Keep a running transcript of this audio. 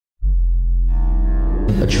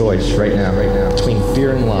a choice right now, between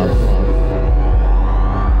fear and love.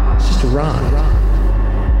 It's just a rock.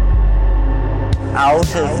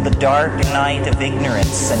 Out of the dark night of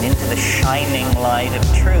ignorance and into the shining light of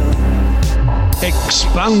truth.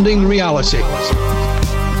 Expanding reality.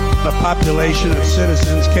 A population of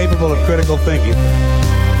citizens capable of critical thinking.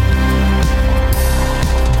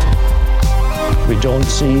 We don't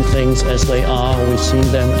see things as they are, we see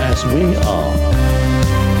them as we are.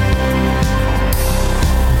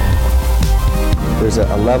 There's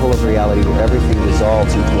a level of reality where everything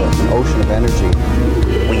dissolves into an ocean of energy.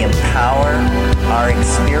 We empower our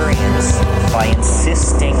experience by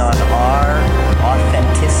insisting on our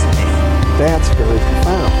authenticity. That's very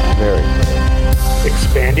profound. Very.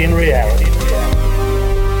 Expanding reality.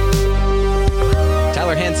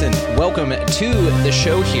 Tyler Hansen, welcome to the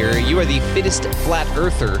show here. You are the fittest flat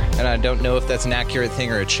earther, and I don't know if that's an accurate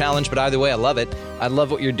thing or a challenge, but either way, I love it. I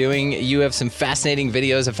love what you're doing. You have some fascinating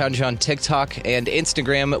videos. I found you on TikTok and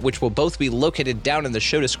Instagram, which will both be located down in the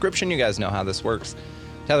show description. You guys know how this works.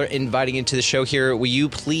 Tyler, inviting you to the show here. Will you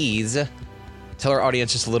please tell our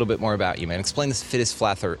audience just a little bit more about you, man? Explain this fittest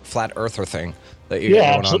flat earther thing that you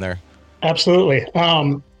got going on there. Absolutely.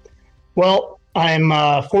 Well, I'm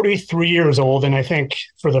 43 years old, and I think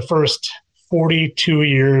for the first 42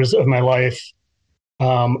 years of my life,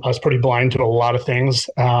 I was pretty blind to a lot of things.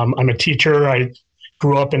 I'm a teacher. I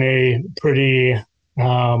grew up in a pretty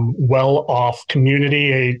well-off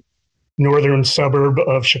community, a northern suburb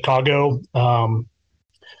of Chicago,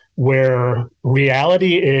 where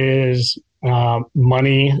reality is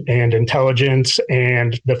money and intelligence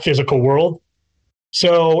and the physical world.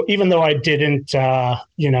 So even though I didn't, I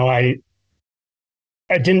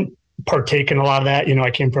didn't partake in a lot of that.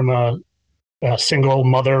 I came from a single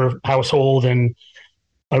mother household, and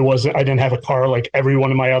I didn't have a car like every one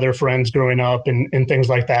of my other friends growing up and things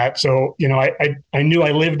like that. So, I knew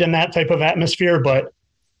I lived in that type of atmosphere, but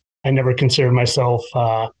I never considered myself,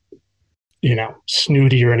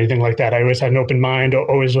 snooty or anything like that. I always had an open mind,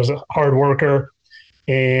 always was a hard worker.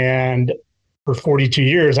 And for 42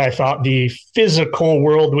 years, I thought the physical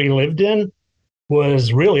world we lived in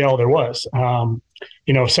was really all there was.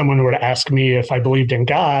 If someone were to ask me if I believed in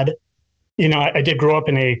God, I did grow up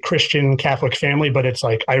in a Christian Catholic family, but it's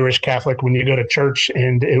like Irish Catholic when you go to church,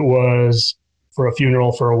 and it was for a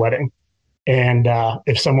funeral, for a wedding. And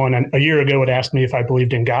if someone a year ago would ask me if I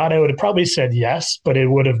believed in God, I would have probably said yes, but it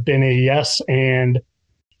would have been a yes. And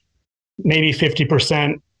maybe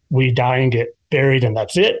 50% we die and get buried and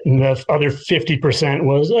that's it. And the other 50%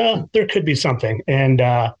 was, there could be something. And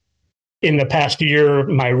in the past year,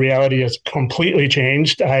 my reality has completely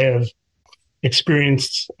changed. I have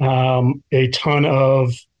experienced a ton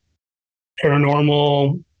of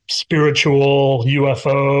paranormal, spiritual,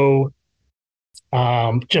 UFO,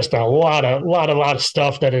 just a lot of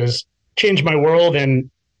stuff that has changed my world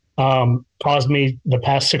and caused me the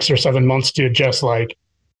past 6 or 7 months to just like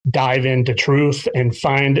dive into truth and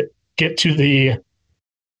get to the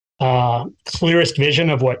clearest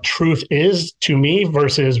vision of what truth is to me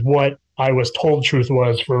versus what I was told truth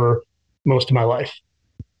was for most of my life.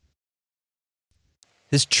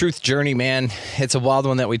 This truth journey, man, it's a wild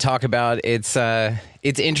one that we talk about. It's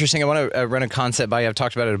interesting. I want to run a concept by you. I've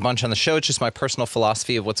talked about it a bunch on the show. It's just my personal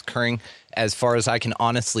philosophy of what's occurring as far as I can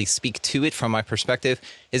honestly speak to it from my perspective,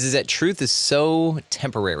 is that truth is so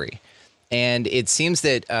temporary. And it seems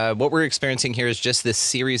that what we're experiencing here is just this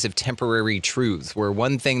series of temporary truths where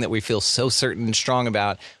one thing that we feel so certain and strong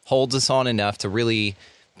about holds us on enough to really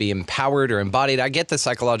be empowered or embodied. I get the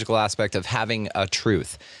psychological aspect of having a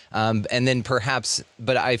truth. And then perhaps,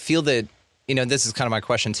 but I feel that, this is kind of my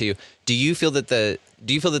question to you. Do you feel that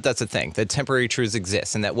that's a thing, that temporary truths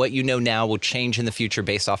exist and that what you know now will change in the future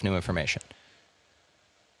based off new information?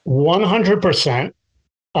 100%.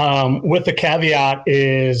 With the caveat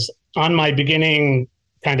is on my beginning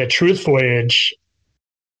kind of truth voyage,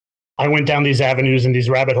 I went down these avenues and these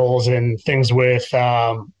rabbit holes and things with,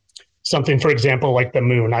 something, for example, like the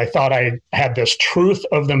moon. I thought I had this truth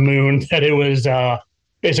of the moon, that it was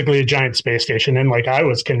basically a giant space station. And like, I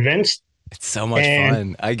was convinced. It's so much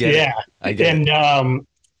fun. I get it. I get it.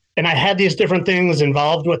 And I had these different things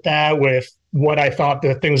involved with that, with what I thought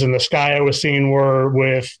the things in the sky I was seeing were,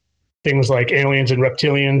 with things like aliens and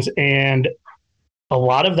reptilians. And a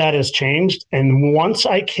lot of that has changed. And once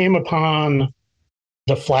I came upon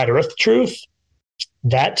the flat earth truth,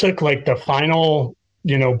 that took like the final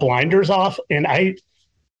blinders off. And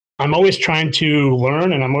I'm always trying to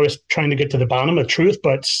learn, and I'm always trying to get to the bottom of truth.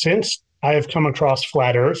 But since I have come across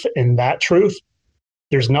flat earth and that truth,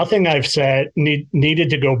 there's nothing I've said needed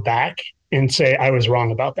to go back and say I was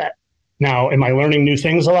wrong about that. Now, am I learning new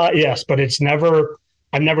things a lot? Yes, but it's never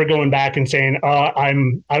I'm never going back and saying,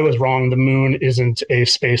 I was wrong. The moon isn't a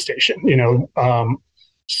space station.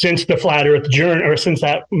 Since the flat Earth journey, or since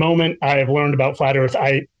that moment I have learned about flat Earth,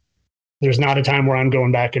 there's not a time where I'm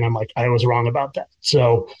going back and I'm like, I was wrong about that.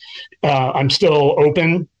 So I'm still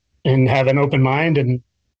open and have an open mind and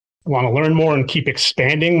want to learn more and keep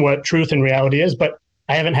expanding what truth and reality is. But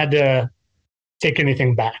I haven't had to take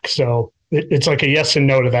anything back. So it's like a yes and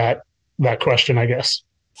no to that question, I guess.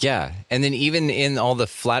 Yeah. And then even in all the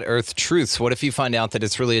flat earth truths, what if you find out that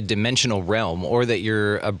it's really a dimensional realm, or that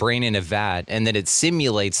you're a brain in a vat and that it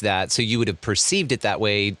simulates that? So you would have perceived it that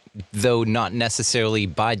way, though not necessarily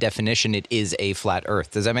by definition, it is a flat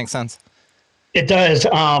earth. Does that make sense? It does.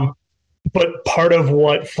 But part of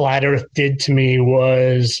what flat earth did to me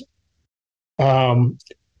was,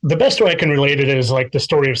 the best way I can relate it is like the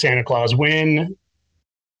story of Santa Claus. When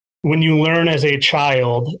you learn as a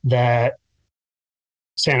child that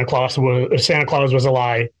Santa Claus was a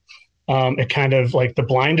lie, it kind of like the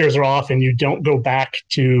blinders are off and you don't go back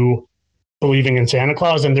to believing in Santa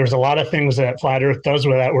Claus. And there's a lot of things that flat earth does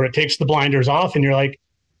with that, where it takes the blinders off and you're like,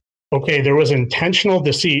 okay, there was intentional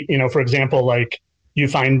deceit. For example, like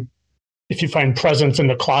if you find presents in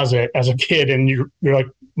the closet as a kid and you're like,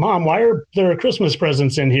 Mom, why are there Christmas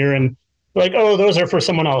presents in here? And you're like, oh, those are for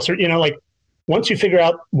someone else. Or, like once you figure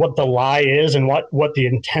out what the lie is and what the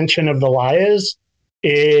intention of the lie is,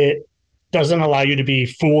 it doesn't allow you to be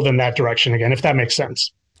fooled in that direction again, if that makes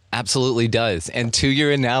sense. Absolutely does. And to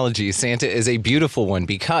your analogy, Santa is a beautiful one,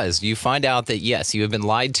 because you find out that, yes, you have been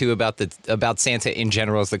lied to about Santa in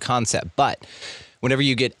general as the concept. But whenever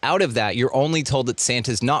you get out of that, you're only told that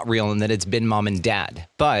Santa's not real and that it's been mom and dad.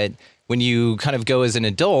 But when you kind of go as an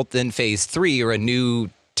adult, then phase 3, or a new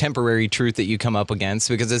temporary truth that you come up against,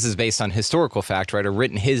 because this is based on historical fact, right, or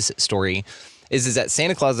written his story, is that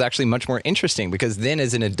Santa Claus is actually much more interesting, because then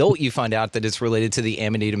as an adult you find out that it's related to the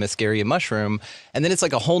Amanita muscaria mushroom, and then it's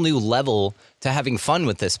like a whole new level to having fun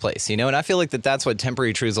with this place, And I feel like that's what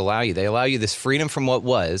temporary truths allow you. They allow you this freedom from what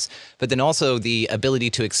was, but then also the ability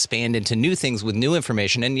to expand into new things with new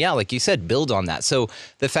information, and yeah, like you said, build on that. So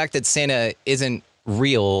the fact that Santa isn't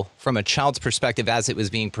real from a child's perspective as it was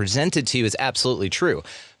being presented to you is absolutely true.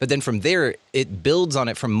 But then from there, it builds on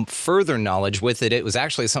it from further knowledge with it. It was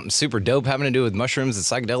actually something super dope having to do with mushrooms and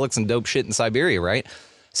psychedelics and dope shit in Siberia, right?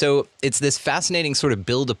 So it's this fascinating sort of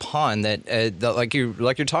build upon that, like you're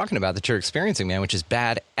talking about, that you're experiencing, man, which is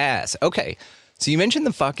badass. Okay, so you mentioned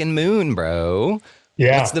the fucking moon, bro.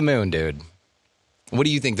 Yeah. What's the moon, dude? What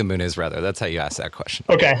do you think the moon is, rather? That's how you ask that question.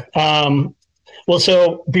 Okay. Well,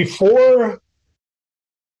 so before,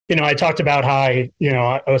 I talked about how I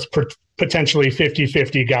was potentially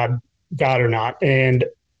 50-50 God or not. And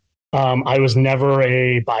I was never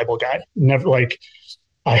a Bible guy. Never, like,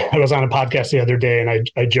 I was on a podcast the other day and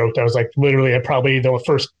I joked. I was like, literally,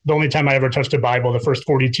 the only time I ever touched a Bible, the first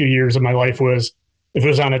 42 years of my life, was if it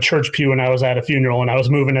was on a church pew and I was at a funeral and I was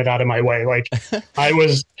moving it out of my way. Like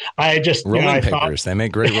rolling papers. They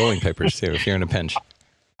make great rolling papers too, if you're in a pinch.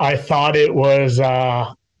 I thought it was,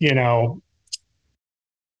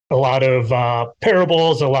 a lot of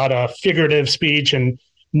parables, a lot of figurative speech, and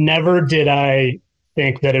never did I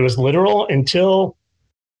think that it was literal until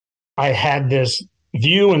I had this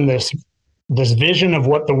view and this vision of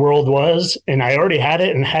what the world was, and I already had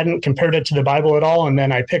it and hadn't compared it to the Bible at all. And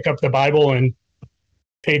then I pick up the Bible, and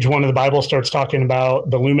page 1 of the Bible starts talking about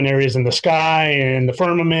the luminaries in the sky and the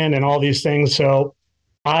firmament and all these things. So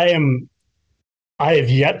I have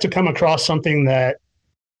yet to come across something that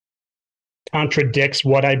contradicts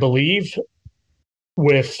what I believe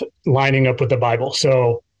with lining up with the Bible.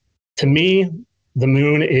 So to me, the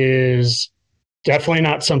moon is definitely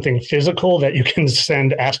not something physical that you can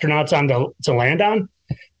send astronauts on to land on.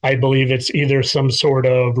 I believe it's either some sort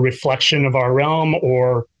of reflection of our realm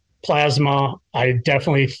or plasma. I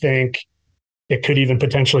definitely think it could even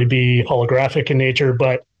potentially be holographic in nature,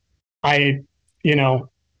 but there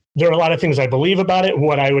are a lot of things I believe about it.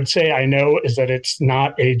 What I would say I know is that it's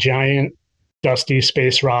not a giant dusty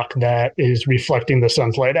space rock that is reflecting the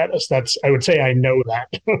sun's light at us. I would say I know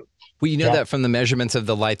that. Well, you know that from the measurements of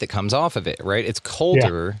the light that comes off of it, right? It's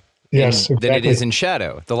colder exactly. than it is in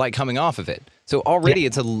shadow, the light coming off of it. So already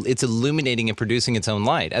it's illuminating and producing its own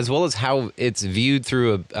light, as well as how it's viewed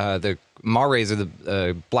through the Ma rays, or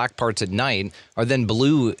the black parts at night, are then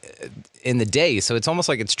blue in the day. So it's almost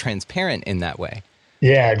like it's transparent in that way.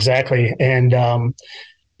 Yeah, exactly. And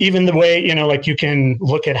even the way, like you can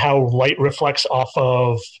look at how light reflects off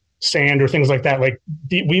of sand or things like that. Like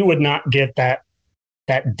we would not get that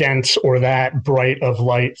dense or that bright of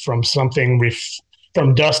light from something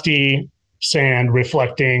from dusty sand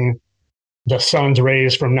reflecting the sun's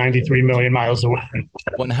rays from 93 million miles away.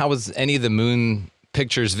 Well, and how was any of the moon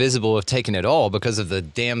pictures visible if taken at all because of the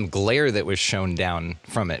damn glare that was shown down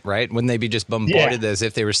from it, right? Wouldn't they be just bombarded as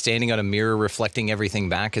if they were standing on a mirror reflecting everything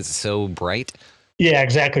back? It's so bright. Yeah,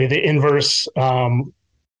 exactly. The inverse,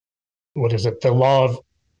 what is it? The law of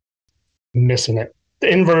missing it. The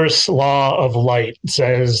inverse law of light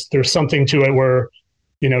says there's something to it where,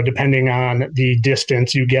 depending on the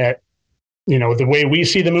distance you get, the way we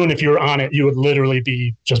see the moon, if you were on it, you would literally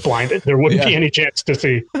be just blinded. There wouldn't be any chance to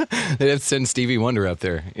see. They'd have to send Stevie Wonder up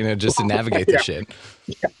there, just to navigate the shit.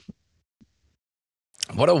 Yeah.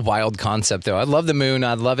 What a wild concept, though. I love the moon.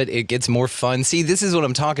 I love it. It gets more fun. See, this is what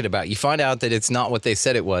I'm talking about. You find out that it's not what they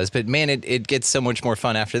said it was, but man, it gets so much more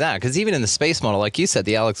fun after that. Because even in the space model, like you said,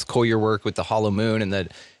 the Alex Collier work with the hollow moon and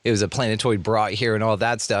that it was a planetoid brought here and all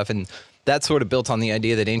that stuff. And that's sort of built on the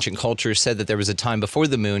idea that ancient cultures said that there was a time before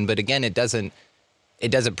the moon. But again, it doesn't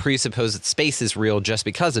presuppose that space is real just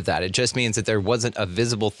because of that. It just means that there wasn't a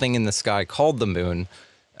visible thing in the sky called the moon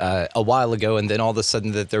a while ago, and then all of a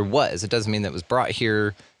sudden that there was. It doesn't mean that it was brought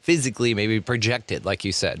here physically, maybe projected, like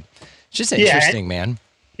you said. It's just interesting, man.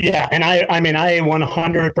 Yeah, and I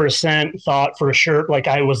 100% thought for sure, like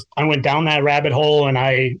I went down that rabbit hole and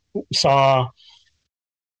I saw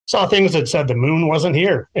things that said the moon wasn't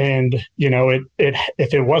here, and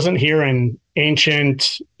if it wasn't here in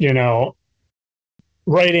ancient,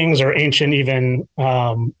 writings or ancient even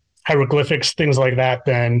hieroglyphics, things like that,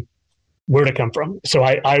 then where'd it come from? So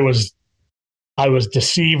I was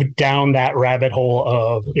deceived down that rabbit hole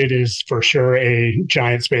of it is for sure a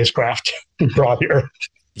giant spacecraft brought here.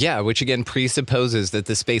 Yeah, which again presupposes that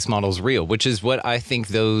the space model is real, which is what I think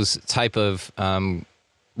those type of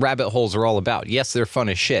rabbit holes are all about. Yes, they're fun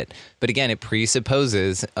as shit, but again, it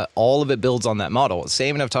presupposes all of it builds on that model.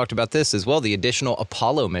 Same, and I've talked about this as well, the additional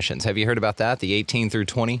Apollo missions. Have you heard about that? The 18 through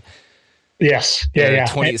 20? Yes. Yeah.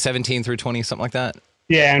 17 through 20, something like that?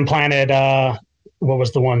 Yeah, and Planet, what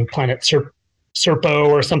was the one? Planet Serpo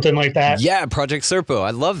or something like that. Yeah, Project Serpo. I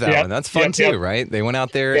love that one. That's fun too, right? They went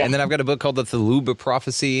out there, and then I've got a book called The Thaluba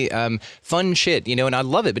Prophecy. Fun shit, and I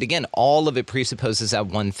love it. But again, all of it presupposes that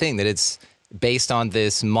one thing, that it's based on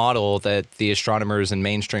this model that the astronomers and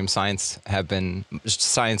mainstream science have been,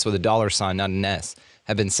 science with a $sign, not an S,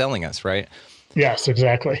 have been selling us, right? Yes,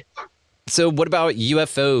 exactly. So what about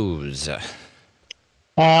UFOs?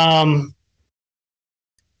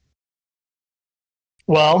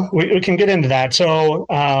 Well, we can get into that. So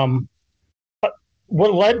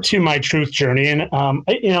what led to my truth journey, and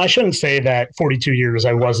I shouldn't say that 42 years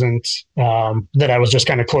I wasn't, that I was just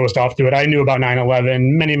kind of closed off to it. I knew about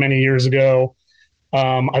 9/11 many, many years ago.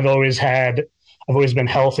 I've always been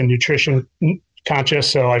health and nutrition conscious.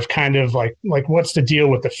 So I've kind of like what's the deal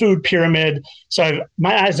with the food pyramid? So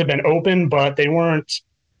my eyes have been open, but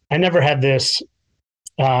I never had this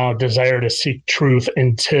desire to seek truth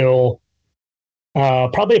until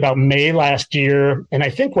probably about May last year. And I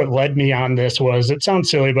think what led me on this was, it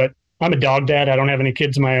sounds silly, but I'm a dog dad. I don't have any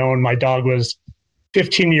kids of my own. My dog was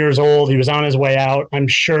 15 years old. He was on his way out. I'm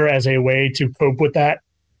sure as a way to cope with that,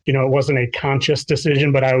 it wasn't a conscious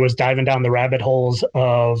decision, but I was diving down the rabbit holes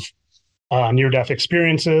of near-death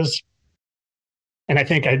experiences. And I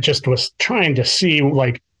think I just was trying to see,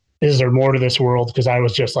 is there more to this world? Because I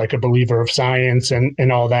was just like a believer of science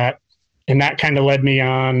and all that. And that kind of led me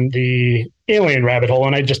on the alien rabbit hole.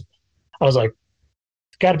 And I was like,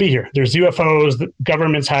 got to be here. There's UFOs, the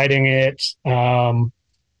government's hiding it.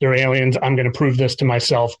 They're aliens. I'm going to prove this to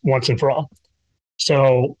myself once and for all.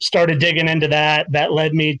 So started digging into that. That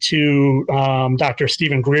led me to Dr.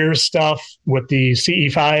 Stephen Greer's stuff with the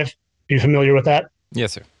CE5. Are you familiar with that?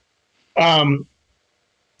 Yes, sir.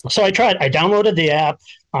 So I downloaded the app.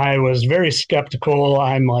 I was very skeptical.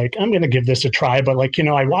 I'm like, I'm going to give this a try. But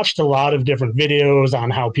I watched a lot of different videos on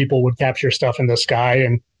how people would capture stuff in the sky.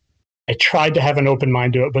 And I tried to have an open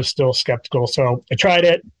mind to it, but still skeptical. So I tried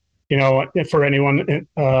it. For anyone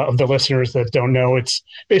of the listeners that don't know, it's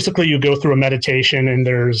basically you go through a meditation and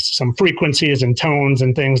there's some frequencies and tones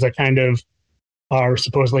and things that kind of are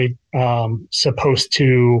supposedly supposed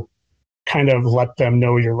to kind of let them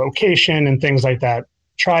know your location and things like that.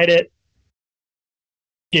 Tried it,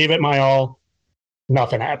 gave it my all,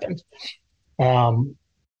 nothing happened.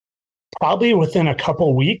 Probably within a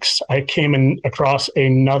couple weeks, I came across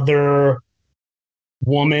another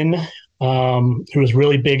woman who was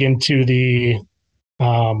really big into the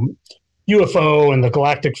UFO and the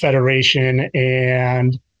Galactic Federation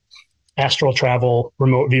and astral travel,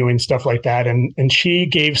 remote viewing, stuff like that. And she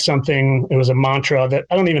gave something, it was a mantra that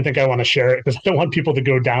I don't even think I want to share it because I don't want people to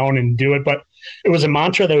go down and do it, but it was a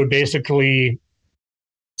mantra that would basically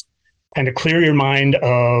kind of clear your mind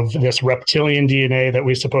of this reptilian DNA that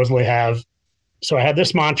we supposedly have. So I had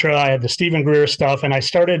this mantra, I had the Stephen Greer stuff, and I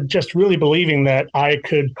started just really believing that I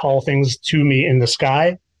could call things to me in the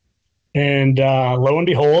sky. And lo and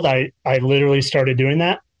behold, I literally started doing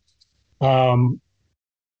that.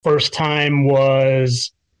 First time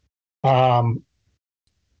was I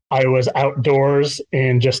was outdoors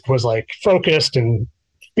and just was like focused and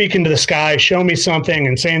speaking to the sky, show me something,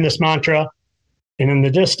 and saying this mantra. And in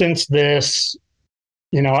the distance, this,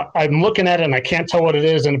 I'm looking at it and I can't tell what it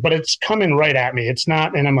is, but it's coming right at me. It's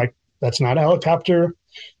not, and I'm like, that's not a helicopter.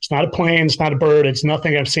 It's not a plane. It's not a bird. It's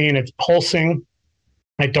nothing I've seen. It's pulsing.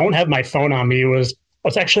 I don't have my phone on me. I was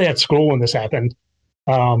actually at school when this happened.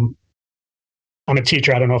 I'm a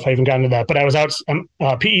teacher. I don't know if I even got into that, but I was out.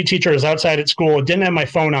 A PE teacher was outside at school. Didn't have my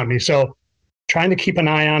phone on me. So trying to keep an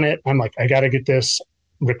eye on it. I'm like, I got to get this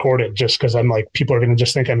recorded just because I'm like, people are going to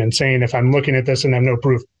just think I'm insane if I'm looking at this and I have no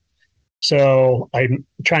proof. So I'm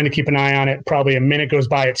trying to keep an eye on it. Probably a minute goes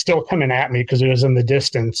by. It's still coming at me because it was in the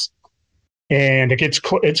distance, and it's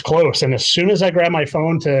close. And as soon as I grab my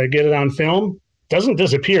phone to get it on film, it doesn't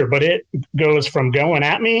disappear, but it goes from going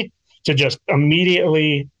at me to just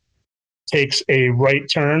immediately takes a right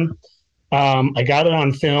turn. I got it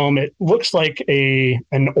on film. It looks like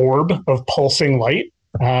an orb of pulsing light.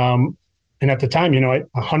 And at the time, I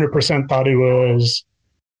 100% thought it was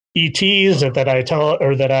ETs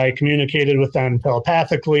that I communicated with them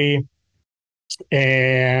telepathically.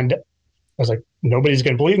 And I was like, nobody's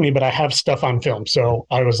going to believe me, but I have stuff on film. So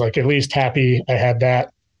I was like, at least happy I had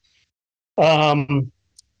that.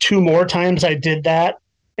 2 more times I did that,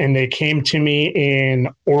 and they came to me in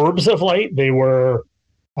orbs of light. They were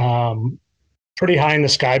pretty high in the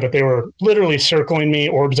sky, but they were literally circling me,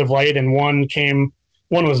 orbs of light. And one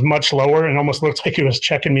was much lower and almost looked like it was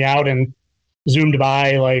checking me out and zoomed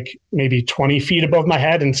by like maybe 20 feet above my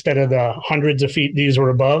head instead of the hundreds of feet these were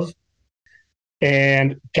above,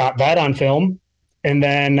 and got that on film. And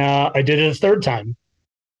then I did it a third time.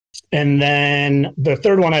 And then the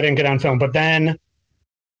third one I didn't get on film, but then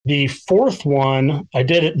the fourth one I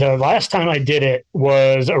did it. The last time I did it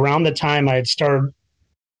was around the time I had started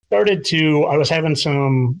to, I was having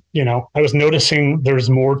some, I was noticing there's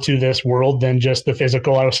more to this world than just the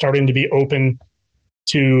physical. I was starting to be open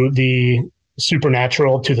to the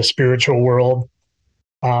supernatural, to the spiritual world.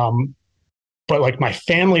 But like my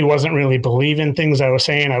family wasn't really believing things I was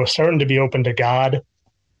saying. I was starting to be open to God.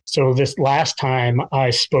 So this last time I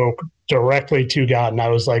spoke directly to God, and I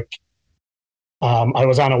was like, I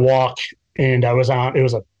was on a walk, and it was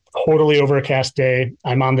a totally overcast day.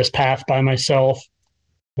 I'm on this path by myself,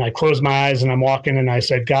 and I closed my eyes and I'm walking, and I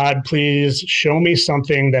said, God, please show me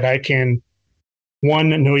something that I can,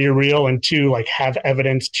 1, know you're real, and 2, like have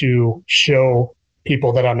evidence to show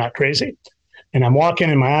people that I'm not crazy. And I'm walking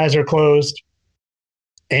and my eyes are closed.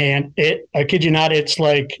 And I kid you not, it's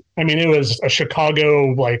like, it was a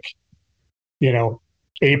Chicago,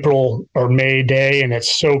 April or May day, and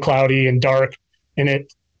it's so cloudy and dark. And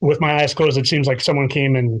with my eyes closed, it seems like someone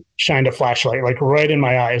came and shined a flashlight, like right in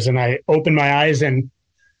my eyes. And I opened my eyes, and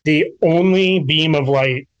the only beam of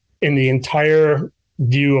light in the entire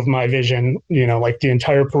view of my vision, like the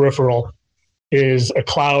entire peripheral, is a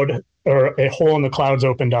cloud, or a hole in the clouds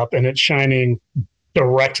opened up, and it's shining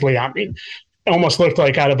directly on me. It almost looked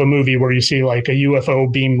like out of a movie where you see like a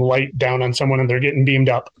UFO beam light down on someone and they're getting beamed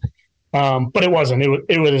up. But it wasn't.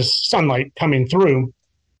 It was sunlight coming through.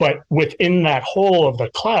 But within that hole of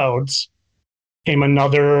the clouds came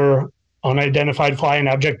another unidentified flying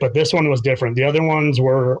object, but this one was different. The other ones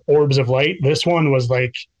were orbs of light. This one was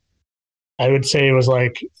like, I would say it was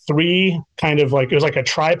like 3 kind of like, it was like a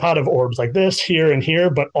tripod of orbs like this, here and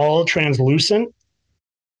here, but all translucent.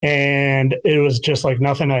 And it was just like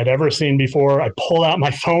nothing I'd ever seen before. I pull out my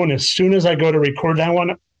phone. As soon as I go to record that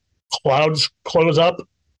one, clouds close up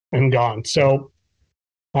and gone. So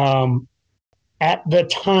at the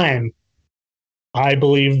time, I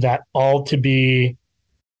believed that all to be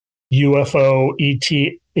UFO, ET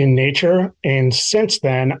in nature. And since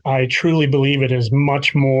then, I truly believe it is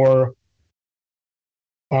much more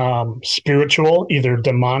spiritual, either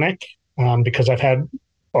demonic, because I've had,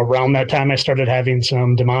 around that time, I started having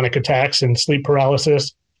some demonic attacks and sleep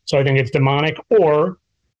paralysis. So I think it's demonic, or,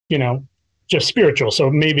 just spiritual. So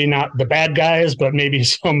maybe not the bad guys, but maybe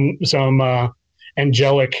some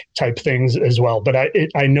angelic type things as well. But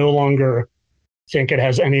I no longer think it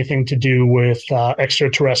has anything to do with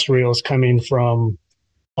extraterrestrials coming from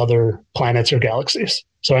other planets or galaxies.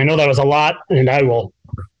 So I know that was a lot, and I will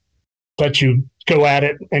let you go at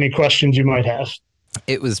it. Any questions you might have?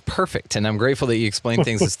 It was perfect, and I'm grateful that you explained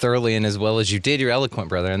things as thoroughly and as well as you did. You're eloquent,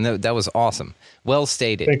 brother, and that was awesome. Well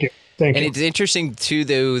stated. Thank you. Thank you. And it's interesting, too,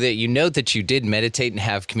 though, that you note that you did meditate and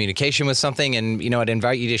have communication with something, and, I'd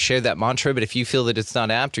invite you to share that mantra, but if you feel that it's not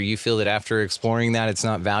apt, or you feel that after exploring that it's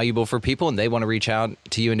not valuable for people and they want to reach out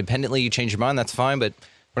to you independently, you change your mind, that's fine, but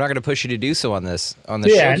we're not going to push you to do so on the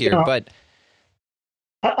show here. But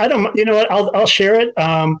I don't, you know what, I'll share it.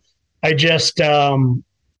 I just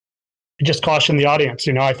caution the audience.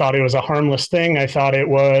 I thought it was a harmless thing. I thought it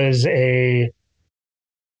was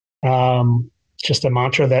just a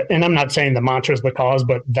mantra that, and I'm not saying the mantra is the cause,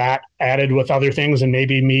 but that added with other things and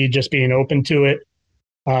maybe me just being open to it.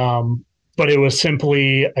 But it was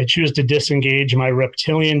simply, I choose to disengage my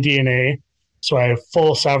reptilian DNA. So I have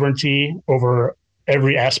full sovereignty over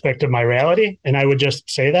every aspect of my reality. And I would just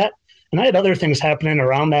say that. And I had other things happening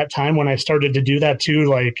around that time when I started to do that too,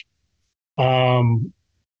 like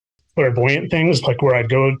clairvoyant things, like where I'd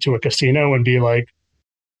go to a casino and be like,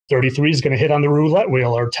 33 is going to hit on the roulette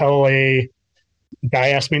wheel, or tell a guy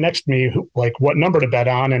asked me next to me, like, what number to bet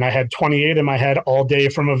on. And I had 28 in my head all day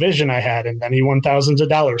from a vision I had. And then he won thousands of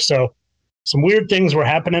dollars. So some weird things were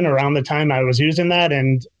happening around the time I was using that.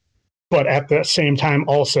 But at the same time,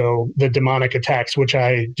 also the demonic attacks, which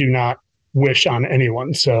I do not wish on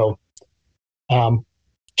anyone. So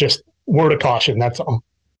just word of caution. That's all.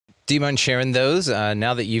 Do you mind sharing those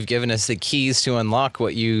now that you've given us the keys to unlock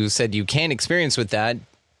what you said you can experience with that?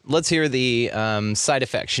 Let's hear the side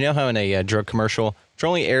effects. You know how in a drug commercial, it's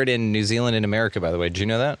only aired in New Zealand and America, by the way. Did you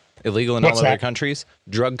know that? Illegal in all other countries.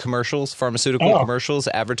 Drug commercials, pharmaceutical commercials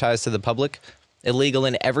advertised to the public. Illegal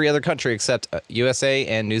in every other country except USA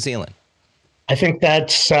and New Zealand. I think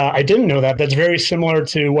that's, I didn't know that. That's very similar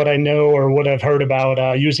to what I know or what I've heard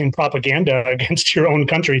about using propaganda against your own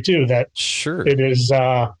country too, that sure it is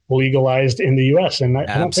legalized in the US and I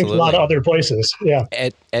don't think a lot of other places. Yeah.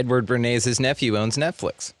 Edward Bernays' nephew owns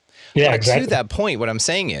Netflix. Yeah, exactly. To that point, what I'm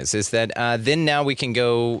saying is that then now we can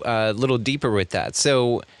go a little deeper with that.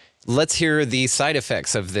 So let's hear the side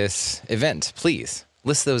effects of this event. Please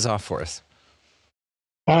list those off for us.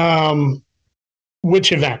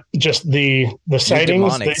 Which event? Just the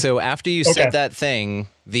sightings? So after you said that thing,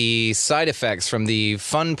 the side effects from the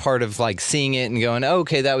fun part of like seeing it and going, oh,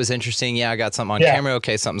 okay, that was interesting. Yeah, I got something on camera.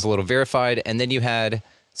 Okay, something's a little verified. And then you had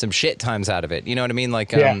some shit times out of it. You know what I mean? Like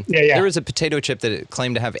there was a potato chip that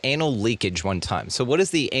claimed to have anal leakage one time. So what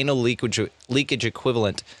is the anal leakage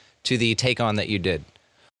equivalent to the take on that you did?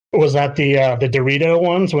 Was that the Dorito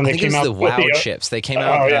ones when they came out? The Wow chips. They came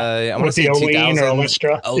out. I want to say 2000.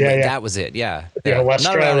 That was it. Yeah.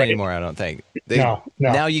 Not around anymore. I don't think. No.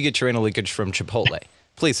 Now you get your anal leakage from Chipotle.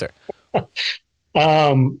 Please, sir.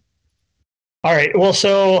 All right. Well,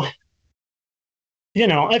 so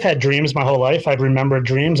I've had dreams my whole life. I've remembered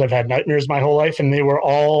dreams. I've had nightmares my whole life, and they were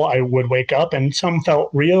all. I would wake up, and some felt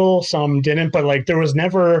real, some didn't. But like, there was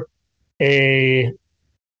never a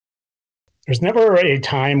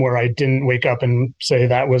time where I didn't wake up and say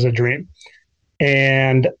that was a dream.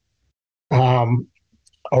 And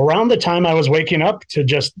around the time I was waking up to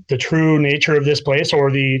just the true nature of this place,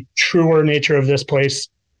 or the truer nature of this place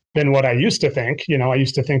than what I used to think. I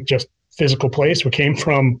used to think just physical place. We came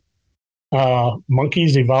from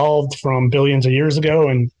monkeys, evolved from billions of years ago.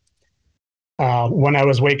 And when I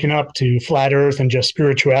was waking up to flat earth and just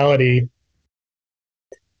spirituality,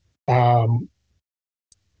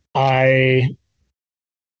 I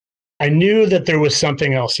knew that there was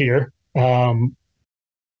something else here.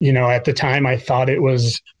 At the time I thought it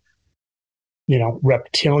was,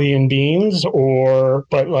 reptilian beings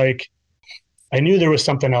but like, I knew there was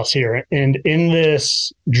something else here. And in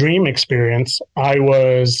this dream experience, I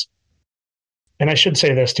was, and I should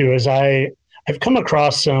say this too, is I've come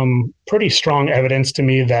across some pretty strong evidence to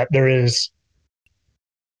me that there is,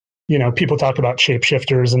 people talk about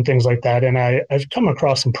shapeshifters and things like that. And I've come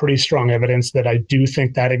across some pretty strong evidence that I do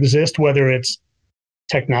think that exists, whether it's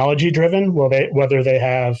technology driven, whether they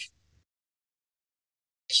have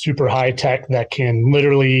super high tech that can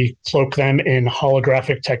literally cloak them in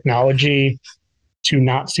holographic technology to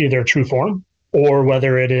not see their true form, or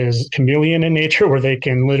whether it is chameleon in nature where they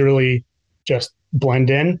can literally just blend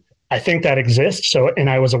in. I think that exists. And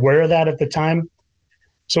I was aware of that at the time.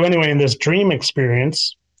 So anyway, in this dream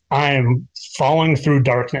experience, I am falling through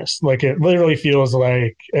darkness. Like it literally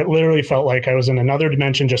felt like I was in another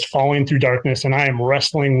dimension, just falling through darkness. And I am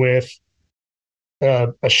wrestling with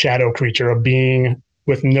a shadow creature, a being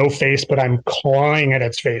with no face, but I'm clawing at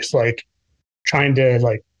its face, like I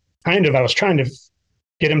was trying to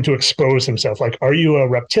get him to expose himself. Like, are you a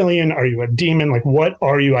reptilian? Are you a demon? Like, what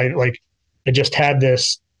are you? I just had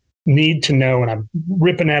this need to know, and I'm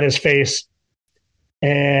ripping at his face.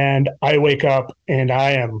 And I wake up and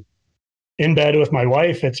I am in bed with my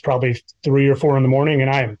wife. It's probably 3 or 4 in the morning, and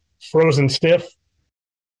I am frozen stiff,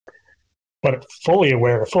 but fully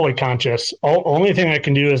aware, fully conscious. Only thing I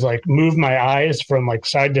can do is like move my eyes from like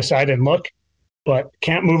side to side and look, but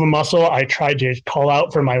can't move a muscle. I tried to call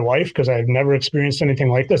out for my wife because I've never experienced anything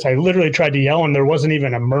like this. I literally tried to yell, and there wasn't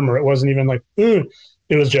even a murmur. It wasn't even like, ooh,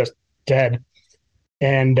 it was just dead.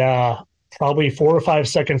 And probably 4 or 5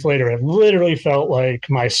 seconds later, it literally felt like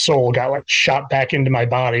my soul got like shot back into my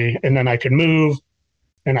body, and then I could move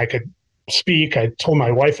and I could speak. I told my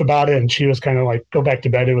wife about it, and she was kind of like, go back to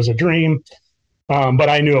bed. It was a dream. But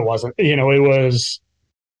I knew it wasn't. It was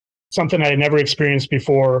something I had never experienced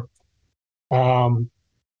before. I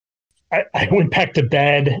went back to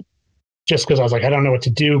bed just because I was like, I don't know what to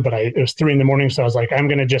do, but it was 3 in the morning. So I was like, I'm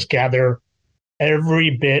going to just gather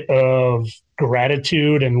every bit of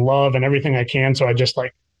gratitude and love and everything I can. So I just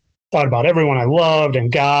like thought about everyone I loved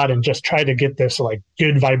and God, and just tried to get this like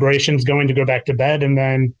good vibrations going to go back to bed. And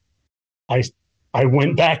then I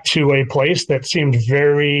went back to a place that seemed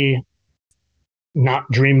very not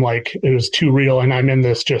dreamlike. It was too real. And I'm in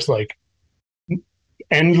this just like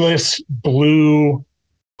endless blue,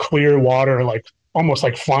 clear water, like almost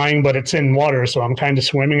like flying, but it's in water. So I'm kind of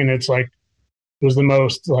swimming, and it's like, it was the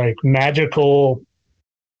most like magical,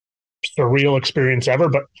 surreal experience ever,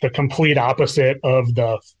 but the complete opposite of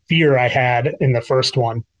the fear I had in the first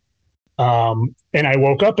one. And I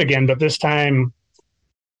woke up again, but this time,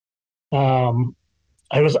 it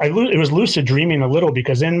was lucid dreaming a little,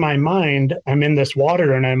 because in my mind, I'm in this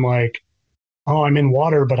water and I'm like, oh, I'm in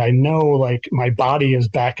water, but I know like my body is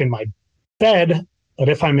back in my bed. But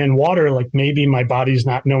if I'm in water, like maybe my body's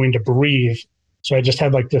not knowing to breathe. So I just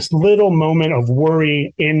had like this little moment of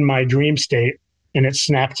worry in my dream state, and it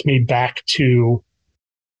snapped me back to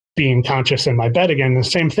being conscious in my bed again. The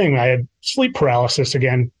same thing, I had sleep paralysis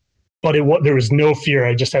again, but there was no fear.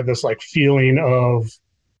 I just had this like feeling of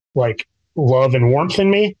like love and warmth in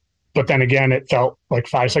me. But then again, it felt like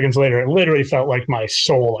 5 seconds later, it literally felt like my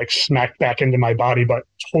soul like smacked back into my body, but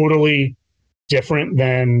totally different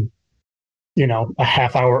than, a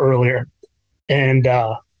half hour earlier. And,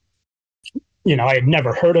 I had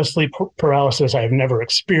never heard of sleep paralysis. I have never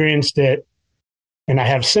experienced it. And I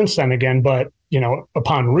have since then again, but,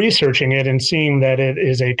 upon researching it and seeing that it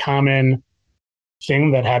is a common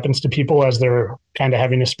thing that happens to people as they're kind of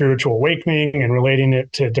having a spiritual awakening and relating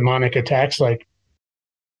it to demonic attacks, like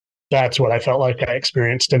that's what I felt like I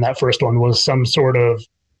experienced in that first one, was some sort of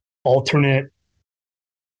alternate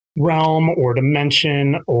realm or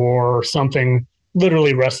dimension or something,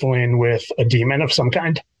 literally wrestling with a demon of some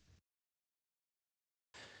kind.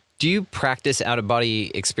 Do you practice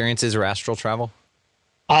out-of-body experiences or astral travel?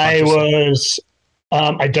 I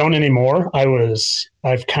don't anymore.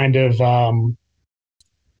 I've kind of,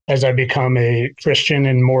 as I become a Christian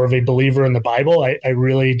and more of a believer in the Bible, I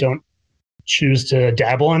really don't choose to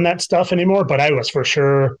dabble in that stuff anymore, but I was for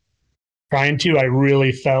sure trying to. I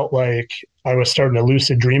really felt like I was starting to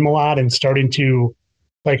lucid dream a lot, and starting to,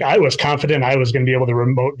 like, I was confident I was going to be able to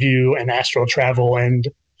remote view and astral travel. And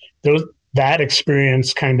that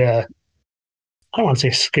experience kind of, I don't want to say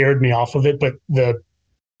scared me off of it, but the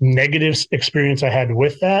negative experience I had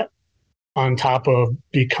with that, on top of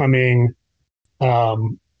becoming a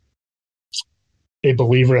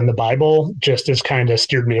believer in the Bible, just has kind of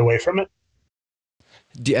steered me away from it.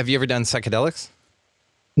 Have you ever done psychedelics?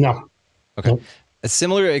 No. Okay. Nope.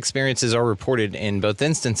 Similar experiences are reported in both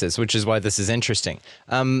instances, which is why this is interesting.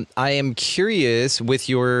 I am curious with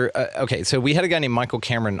your, okay, so we had a guy named Michael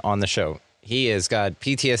Cameron on the show. He has got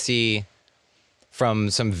PTSD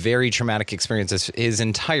from some very traumatic experiences his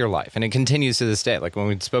entire life, and it continues to this day. Like when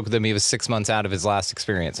we spoke with him, he was 6 months out of his last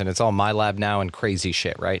experience, and it's all my lab now and crazy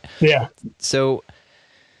shit, right? Yeah. So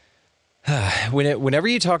whenever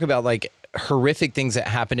you talk about like horrific things that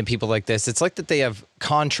happen to people like this, it's like that they have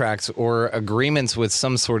contracts or agreements with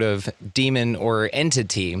some sort of demon or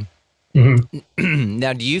entity. Mm-hmm.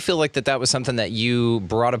 Now, do you feel like that was something that you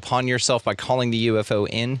brought upon yourself by calling the UFO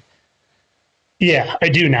in? Yeah, I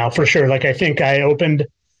do now, for sure. Like, I think I opened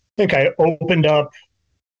up,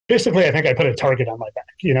 basically, I think I put a target on my back,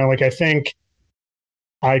 like I think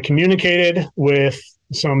I communicated with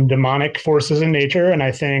some demonic forces in nature. And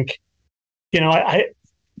I think,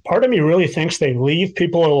 part of me really thinks they leave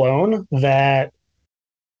people alone that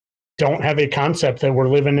don't have a concept that we're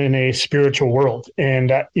living in a spiritual world.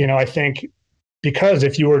 And, I think because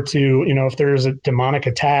if you were to, if there's a demonic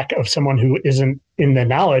attack of someone who isn't in the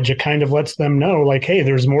knowledge, it kind of lets them know like, hey,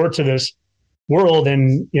 there's more to this world.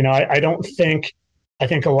 And, I don't think I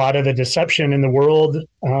think a lot of the deception in the world,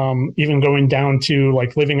 even going down to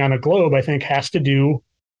like living on a globe, I think has to do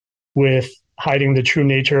with hiding the true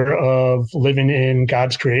nature of living in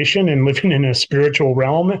God's creation and living in a spiritual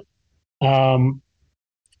realm.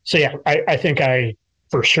 So yeah, I think I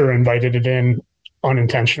for sure invited it in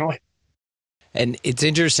unintentionally. And it's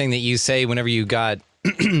interesting that you say whenever you got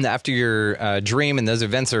after your dream, and those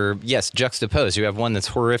events are, yes, juxtaposed. You have one that's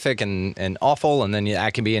horrific and awful, and then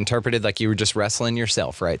that can be interpreted like you were just wrestling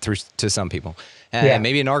yourself, right, through to some people.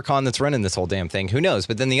 Maybe an archon that's running this whole damn thing. Who knows?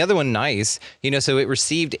 But then the other one, nice, so it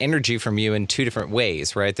received energy from you in two different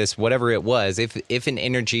ways, right? This, whatever it was, if an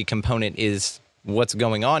energy component is what's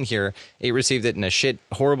going on here, it received it in a shit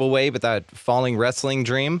horrible way, but that falling wrestling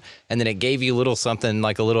dream, and then it gave you a little something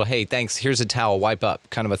like a little, hey, thanks, here's a towel, wipe up,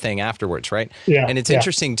 kind of a thing afterwards, right? Yeah. And it's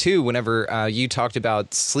interesting too whenever you talked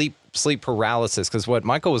about sleep paralysis, because what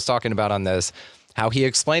Michael was talking about on this, how he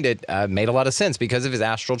explained it, made a lot of sense because of his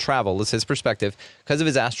astral travel. Is his perspective. Because of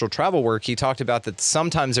his astral travel work, he talked about that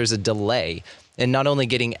sometimes there's a delay in not only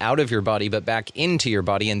getting out of your body, but back into your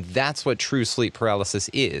body. And that's what true sleep paralysis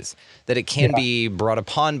is, that it can be brought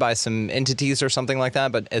upon by some entities or something like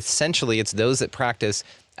that. But essentially, it's those that practice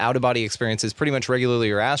out-of-body experiences pretty much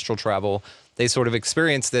regularly or astral travel. They sort of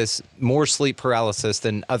experience this more sleep paralysis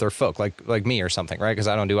than other folk, like me or something, right? Because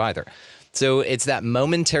I don't do either. So it's that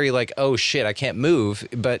momentary, like, oh shit, I can't move,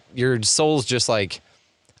 but your soul's just like,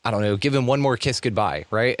 I don't know, give him one more kiss goodbye,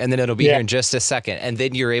 right? And then it'll be here in just a second, and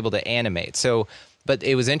then you're able to animate. So, but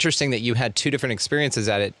it was interesting that you had two different experiences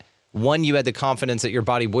at it. One, you had the confidence that your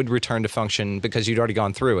body would return to function because you'd already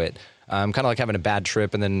gone through it. Kind of like having a bad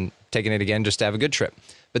trip and then taking it again just to have a good trip.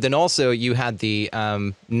 But then also you had the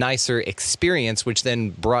nicer experience, which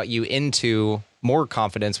then brought you into more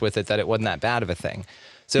confidence with it that it wasn't that bad of a thing.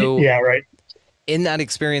 So yeah, right. In that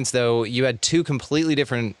experience, though, you had two completely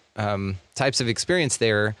different types of experience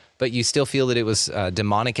there, but you still feel that it was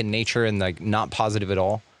demonic in nature and like not positive at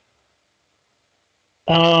all.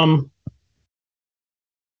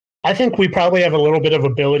 I think we probably have a little bit of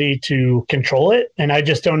ability to control it, and I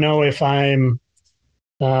just don't know if I'm,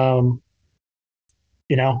 I'm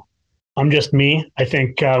just me. I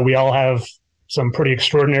think we all have some pretty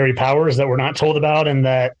extraordinary powers that we're not told about, and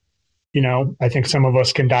that, I think some of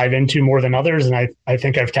us can dive into more than others. And I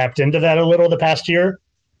think I've tapped into that a little the past year,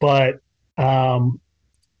 but I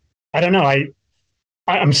don't know.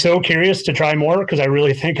 I'm so curious to try more because I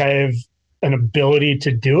really think I have an ability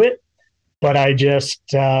to do it, but I just,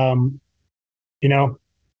 JC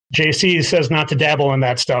says not to dabble in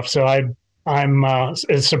that stuff. So I'm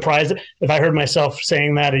as surprised. If I heard myself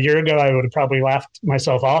saying that a year ago, I would have probably laughed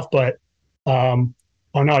myself off, but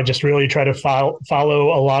oh no, I just really try to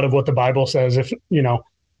follow a lot of what the Bible says, if not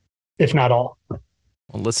all.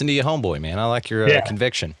 Well, listen to you, homeboy, man. I like your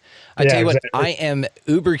conviction. I tell you what, exactly. I am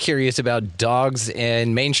uber curious about dogs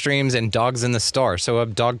and mainstreams and dogs in the star. So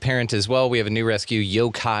I'm a dog parent as well. We have a new rescue,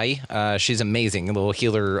 Yokai. She's amazing, a little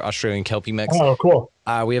healer Australian Kelpie mix. Oh, cool.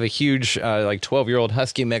 We have a huge 12-year-old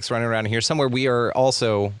husky mix running around here somewhere. We are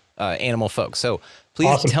also animal folks. So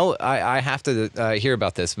please tell, I have to hear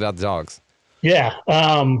about this, about the dogs. Yeah.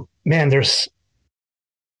 Man, there's,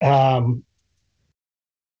 I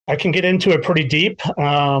can get into it pretty deep.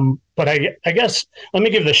 But I guess let me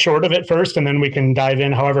give the short of it first, and then we can dive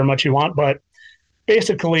in however much you want. But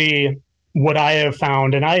basically what I have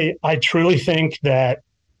found, and I truly think that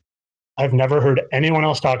I've never heard anyone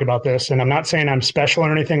else talk about this, and I'm not saying I'm special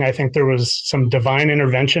or anything. I think there was some divine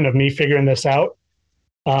intervention of me figuring this out.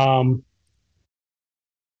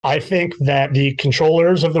 I think that the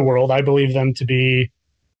controllers of the world, I believe them to be,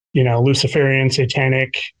 Luciferian,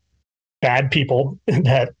 satanic, bad people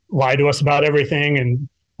that lie to us about everything and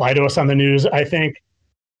lie to us on the news. I think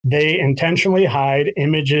they intentionally hide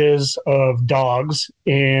images of dogs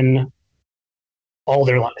in all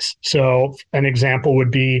their lives. So an example would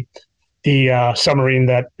be the submarine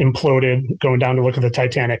that imploded going down to look at the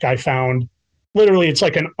Titanic. I found literally it's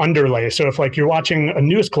like an underlay. So if like you're watching a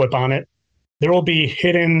news clip on it, there will be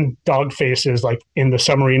hidden dog faces like in the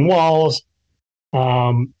submarine walls.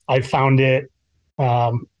 I found it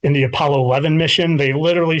in the Apollo 11 mission. They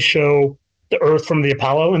literally show the Earth from the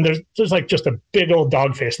Apollo, and there's like just a big old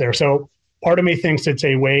dog face there. So part of me thinks it's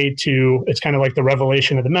a way to, it's kind of like the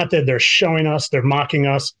revelation of the method. They're showing us, they're mocking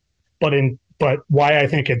us, but why I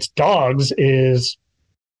think it's dogs is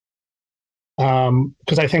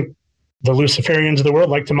because I think the Luciferians of the world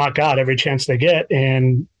like to mock God every chance they get.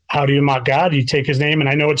 And how do you mock God? You take his name, and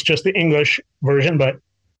I know it's just the English version, but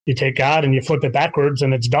you take God and you flip it backwards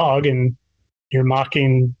and it's dog, and you're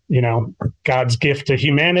mocking, God's gift to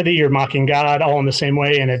humanity. You're mocking God all in the same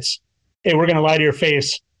way. And it's, hey, we're going to lie to your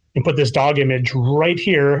face. and put this dog image right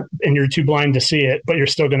here, and you're too blind to see it, but you're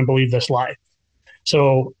still going to believe this lie.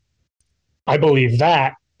 So I believe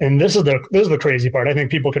that. And this is the crazy part. I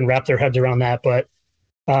think people can wrap their heads around that. But,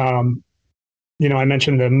 I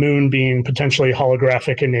mentioned the moon being potentially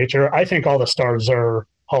holographic in nature. I think all the stars are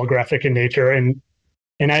holographic in nature.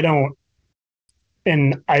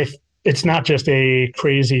 It's not just a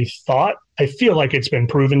crazy thought. I feel like it's been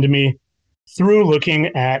proven to me through looking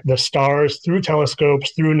at the stars, through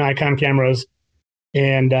telescopes, through Nikon cameras,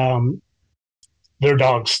 and they're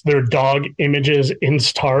dogs. They're dog images in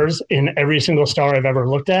stars, in every single star I've ever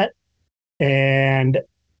looked at. And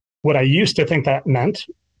what I used to think that meant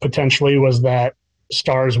potentially was that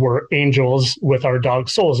stars were angels with our dog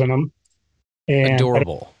souls in them. And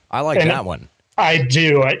adorable. I like that one. I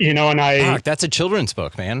do, Fuck, that's a children's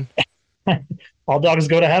book, man. All dogs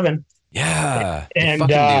go to heaven. Yeah. And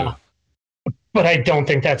but I don't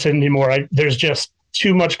think that's it anymore. There's just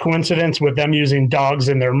too much coincidence with them using dogs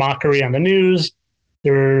in their mockery on the news.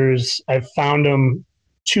 I've found them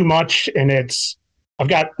too much, and I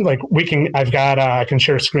can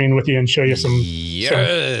share a screen with you and show you some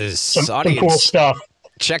cool stuff.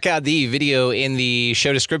 Check out the video in the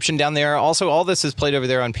show description down there. Also, all this is played over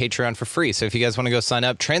there on Patreon for free. So if you guys want to go sign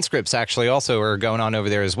up, transcripts actually also are going on over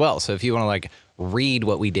there as well. So if you want to read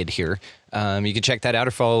what we did here, you can check that out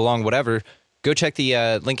or follow along, whatever. Go check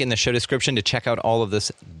the link in the show description to check out all of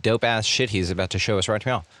this dope ass shit he's about to show us right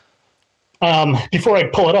now. Before I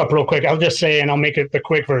pull it up real quick, I'll just say, and I'll make it the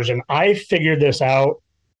quick version. I figured this out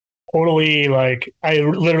totally. I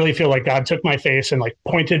literally feel like God took my face and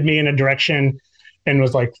pointed me in a direction and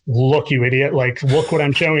was like, look, you idiot, look what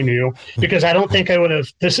I'm showing you. Because I don't think I would have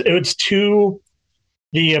it's too,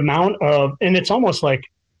 the amount of, and it's almost like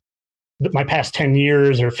my past 10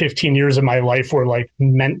 years or 15 years of my life were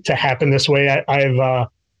meant to happen this way. I'm a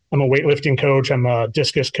weightlifting coach. I'm a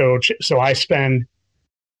discus coach. So I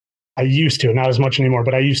used to, not as much anymore,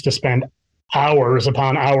 but I used to spend hours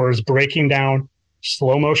upon hours breaking down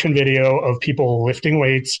slow motion video of people lifting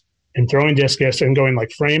weights and throwing discus and going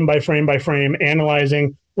frame by frame by frame,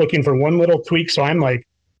 analyzing, looking for one little tweak. So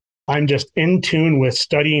I'm just in tune with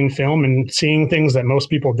studying film and seeing things that most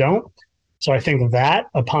people don't. So I think that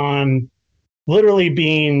upon literally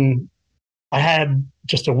I had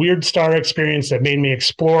just a weird star experience that made me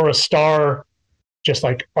explore a star just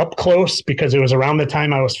up close, because it was around the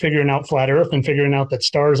time I was figuring out flat Earth and figuring out that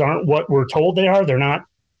stars aren't what we're told they are. They're not,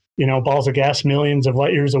 balls of gas millions of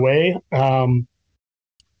light years away.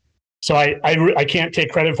 So I can't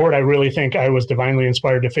take credit for it. I really think I was divinely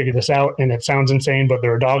inspired to figure this out, and it sounds insane, but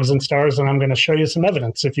there are dogs and stars, and I'm going to show you some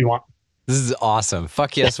evidence if you want. This is awesome.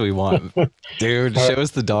 Fuck yes, we want. Dude, show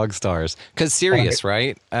us the dog stars. Because serious,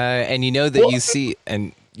 right? And that you see,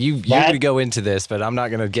 and you're going to go into this, but I'm not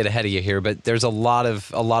going to get ahead of you here, but there's a lot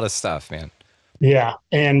of stuff, man. Yeah.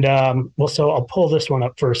 And so I'll pull this one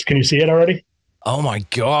up first. Can you see it already? Oh my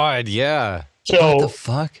God. Yeah. So what the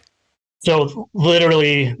fuck? So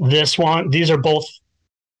literally these are both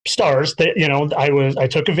stars that, I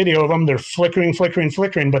took a video of them. They're flickering,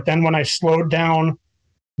 but then when I slowed down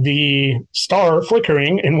the star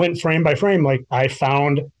flickering and went frame by frame, I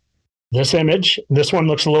found this image. This one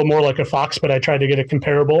looks a little more like a fox, but I tried to get it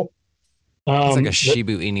comparable. It's like a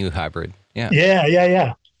Shiba Inu hybrid. Yeah.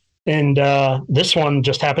 Yeah. And this one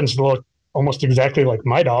just happens to look almost exactly like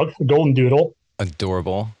my dog, a golden doodle.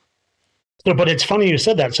 Adorable. So, but it's funny you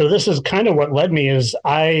said that. So this is kind of what led me is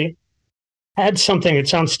I had something, it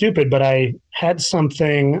sounds stupid, but I had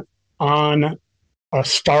something on a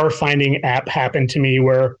star finding app happen to me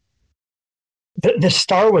where the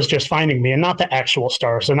star was just finding me, and not the actual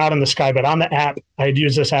star. So not in the sky, but on the app. I'd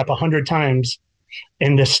used this app 100 times,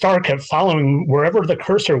 and the star kept following wherever the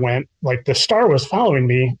cursor went. The star was following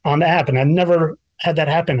me on the app, and I never had that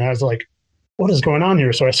happen. And I was like, what is going on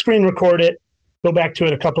here? So I screen record it, go back to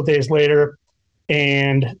it a couple of days later,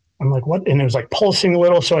 and I'm like, what? And it was pulsing a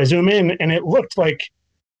little. So I zoom in, and it looked like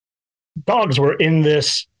dogs were in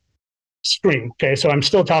this screen. Okay. So I'm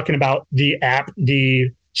still talking about the app, the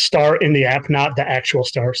star in the app, not the actual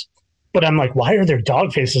stars. But I'm like, why are there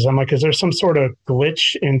dog faces? I'm like, is there some sort of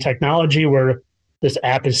glitch in technology where this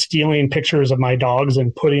app is stealing pictures of my dogs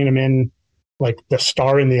and putting them in the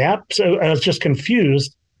star in the app? So I was just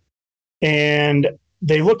confused, and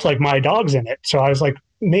they looked like my dogs in it. So I was like,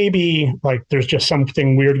 maybe there's just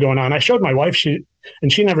something weird going on. I showed my wife, she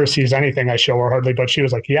never sees anything I show her hardly, but she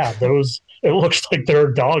was like, yeah, it looks like there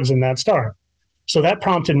are dogs in that star. So that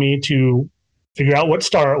prompted me to figure out what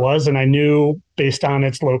star it was. And I knew based on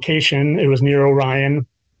its location, it was near Orion,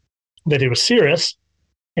 that it was Sirius.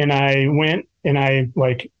 And I went and I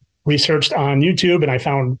researched on YouTube, and I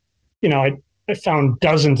found, I I found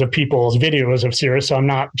dozens of people's videos of Sirius, so I'm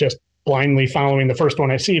not just blindly following the first one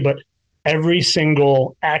I see, but every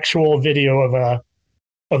single actual video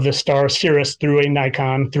of the star Sirius through a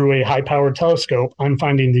Nikon, through a high-powered telescope, I'm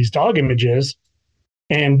finding these dog images.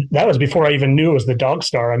 And that was before I even knew it was the dog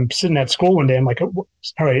star. I'm sitting at school one day. I'm like, all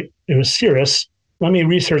right, it was Sirius. Let me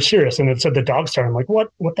research Sirius. And it said the dog star. I'm like,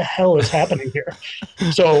 what the hell is happening here?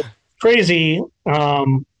 So crazy.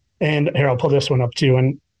 And here, I'll pull this one up too.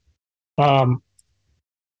 And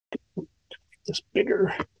this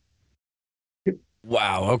bigger.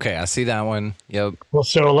 Wow. Okay. I see that one. Yep. Well,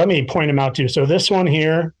 so let me point them out to you. So this one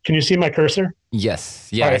here, can you see my cursor? Yes.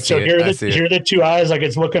 Yeah. All right, so here are the two eyes, like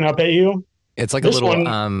it's looking up at you. It's like this a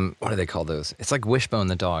little, what do they call those? It's like Wishbone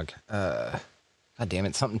the dog. God damn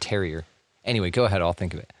it. Something terrier. Anyway, go ahead. I'll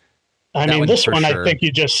think of it. I mean, this one, sure. I think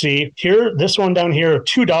you just see here, this one down here,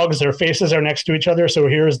 two dogs, their faces are next to each other. So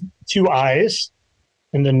here's two eyes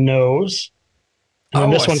and the nose.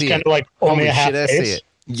 And this one's kind of like only a half face. I see it.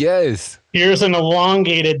 Yes. Here's an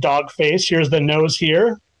elongated dog face. Here's the nose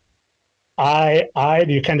here. Eye.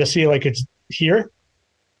 Do you kind of see like it's here?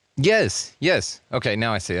 Yes. Yes. Okay.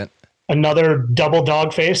 Now I see it. Another double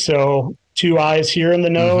dog face. So two eyes here in the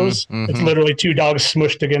nose. It's literally two dogs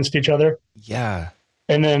smushed against each other. Yeah.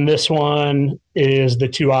 And then this one is the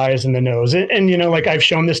two eyes and the nose. And you know, like I've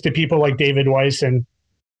shown this to people like David Weiss, and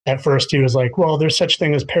at first he was like, well, there's such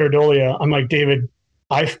thing as pareidolia. I'm like, David,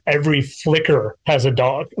 every flicker has a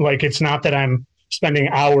dog. Like, it's not that I'm spending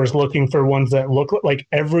hours looking for ones that look like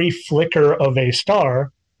every flicker of a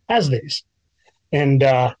star has these. And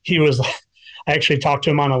he was, I actually talked to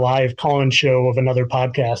him on a live call-in show of another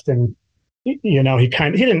podcast, and you know, he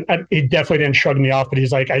definitely didn't shrug me off, but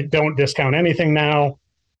he's like, I don't discount anything now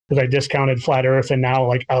because I discounted flat Earth, and now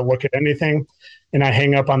like I'll look at anything. And I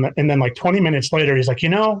hang up and then like 20 minutes later, he's like, you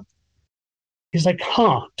know, he's like,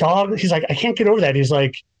 dog. He's like, I can't get over that. He's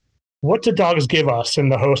like, what do dogs give us?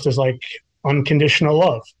 And the host is like, unconditional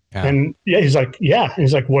love. Yeah. And he's like, yeah. And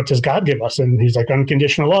he's like, what does God give us? And he's like,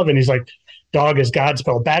 unconditional love. And he's like, dog is God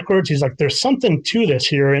spelled backwards. He's like, there's something to this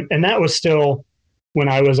here. And that was still when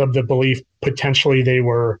I was of the belief potentially they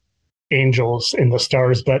were angels in the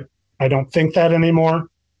stars, but I don't think that anymore.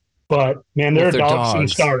 But man, there are dogs in the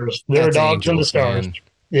stars. There are dogs in the stars. Man.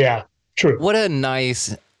 Yeah, true. What a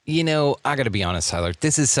nice, you know, I got to be honest, Tyler,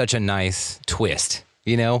 this is such a nice twist.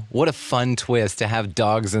 You know, what a fun twist to have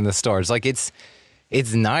dogs in the stars. Like, it's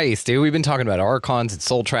nice, dude. We've been talking about Archons and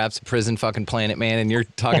Soul Traps, Prison fucking Planet, man, and you're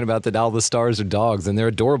talking about that all the stars are dogs, and they're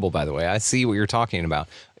adorable, by the way. I see what you're talking about.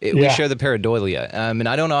 We share the pareidolia, and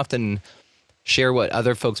I don't often share what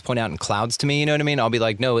other folks point out in clouds to me, you know what I mean? I'll be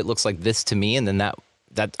like, no, it looks like this to me, and then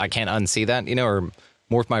that I can't unsee that, you know, or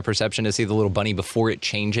morph my perception to see the little bunny before it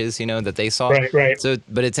changes, you know, that they saw. Right. So,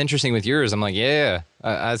 but it's interesting with yours. I'm like,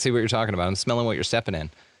 I see what you're talking about. I'm smelling what you're stepping in.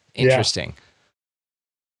 Interesting.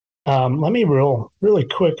 Yeah. Let me really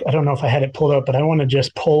quick. I don't know if I had it pulled up, but I want to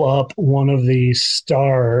just pull up one of these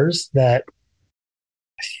stars that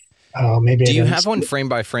maybe. Do you have one frame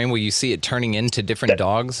by frame where you see it turning into different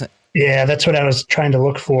dogs? Yeah, that's what I was trying to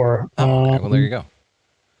look for. Oh, okay. Well, there you go.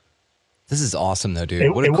 This is awesome, though, dude.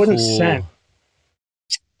 It wouldn't send.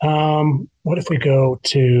 What if we go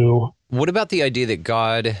to? What about the idea that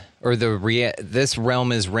God or this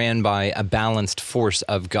realm is ran by a balanced force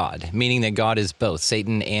of God, meaning that God is both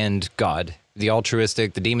Satan and God, the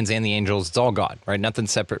altruistic, the demons and the angels? It's all God, right? Nothing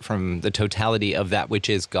separate from the totality of that which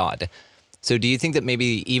is God. So do you think that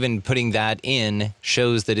maybe even putting that in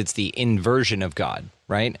shows that it's the inversion of God,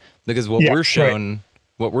 right? Because what we're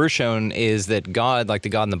shown is that God, like the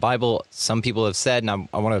God in the Bible, some people have said, and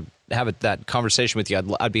I want to have that conversation with you.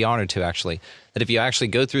 I'd be honored to, actually, that if you actually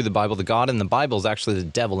go through the Bible, the God in the Bible is actually the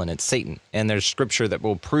devil and it's Satan. And there's scripture that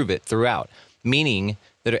will prove it throughout, meaning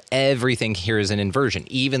that everything here is an inversion,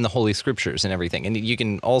 even the Holy Scriptures and everything. And you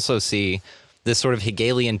can also see this sort of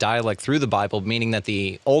Hegelian dialect through the Bible, meaning that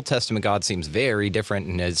the Old Testament God seems very different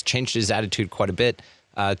and has changed his attitude quite a bit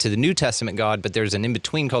to the New Testament God, but there's an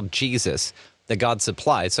in-between called Jesus that God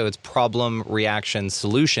supplies. So it's problem, reaction,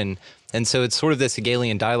 solution. And so it's sort of this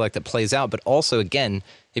Hegelian dialect that plays out. But also, again,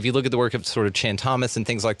 if you look at the work of sort of Chan Thomas and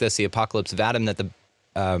things like this, the Apocalypse of Adam, that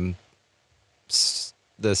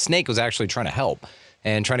the snake was actually trying to help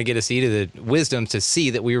and trying to get us to the wisdom to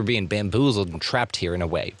see that we were being bamboozled and trapped here in a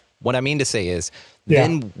way. What I mean to say is,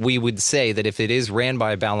 then we would say that if it is ran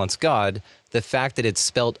by a balanced God, the fact that it's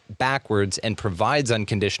spelt backwards and provides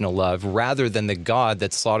unconditional love rather than the God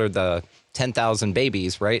that slaughtered the 10,000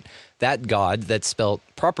 babies, right? That God that's spelt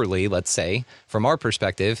properly, let's say, from our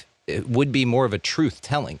perspective, it would be more of a truth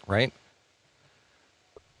telling, right?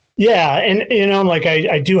 Yeah. And, you know, like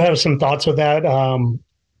I do have some thoughts with that.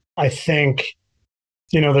 I think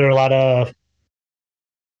there are a lot of,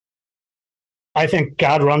 I think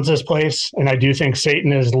God runs this place, and I do think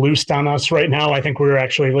Satan is loosed on us right now. I think we're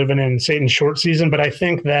actually living in Satan's short season, but I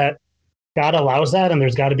think that God allows that, and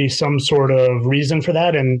there's got to be some sort of reason for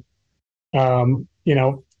that. And,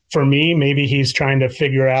 for me, maybe he's trying to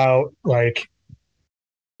figure out like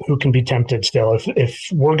who can be tempted still. If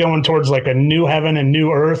we're going towards like a new heaven and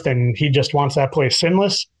new earth, and he just wants that place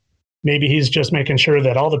sinless, maybe he's just making sure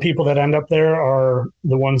that all the people that end up there are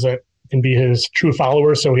the ones that can be his true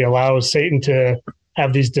followers. So he allows Satan to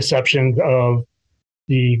have these deceptions of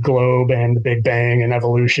the globe and the Big Bang and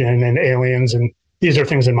evolution and aliens. And these are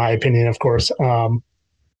things in my opinion, of course. But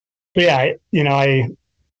yeah,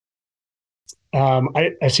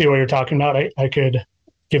 I see what you're talking about. I could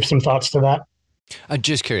give some thoughts to that. I'm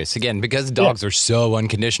just curious, again, because dogs are so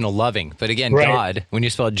unconditional loving. But again, right. God, when you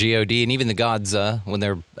spell it G-O-D, and even the gods, when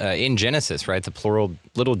they're in Genesis, right, the plural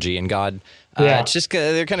little g in God, it's just,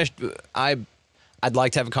 they're kind of, I'd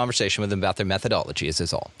like to have a conversation with them about their methodology,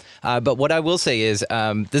 is all. But what I will say is,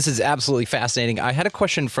 this is absolutely fascinating. I had a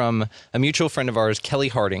question from a mutual friend of ours, Kelly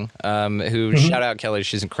Harding, who, shout out Kelly,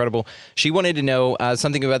 she's incredible. She wanted to know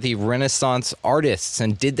something about the Renaissance artists,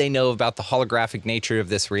 and did they know about the holographic nature of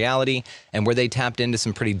this reality, and were they tapped into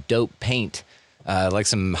some pretty dope paint, like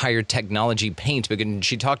some higher technology paint? Because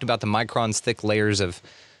she talked about the microns thick layers of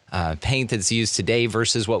paint that's used today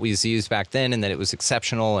versus what was used back then, and that it was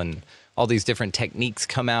exceptional, and all these different techniques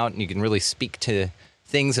come out, and you can really speak to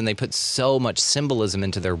things, and they put so much symbolism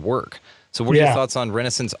into their work. So what are your thoughts on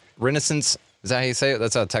Renaissance, is that how you say it?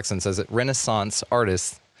 That's how a Texan says it, Renaissance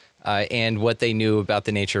artists, and what they knew about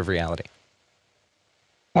the nature of reality?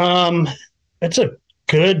 It's a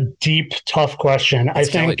good, deep, tough question. That's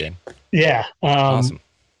I think, Kelly did. Yeah. Awesome.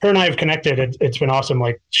 Her and I have connected. It's been awesome.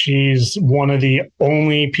 Like, she's one of the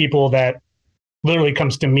only people that literally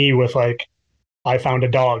comes to me with like, I found a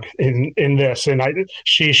dog in this, and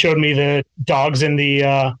she showed me the dogs in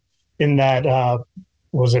the in that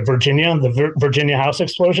was it Virginia, the Virginia house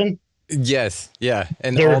explosion? Yes, yeah,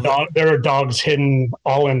 and there are dogs hidden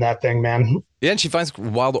all in that thing, man. Yeah, and she finds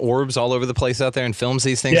wild orbs all over the place out there and films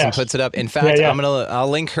these things and puts it up. In fact, I'll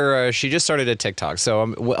link her. She just started a TikTok,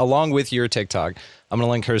 so along with your TikTok, I'm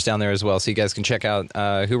gonna link hers down there as well, so you guys can check out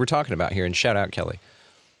who we're talking about here, and shout out Kelly.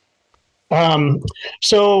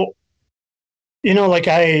 So. Like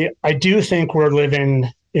I do think we're living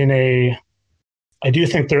in I do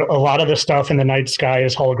think there a lot of the stuff in the night sky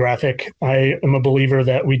is holographic. I am a believer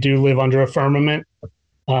that we do live under a firmament,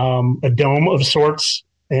 a dome of sorts.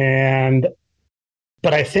 But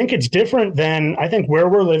I think it's different I think where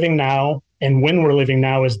we're living now and when we're living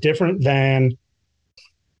now is different than,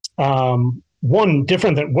 way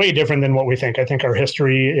different than what we think. I think our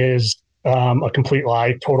history is a complete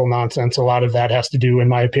lie, total nonsense. A lot of that has to do, in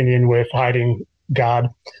my opinion, with hiding God.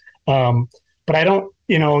 But I don't,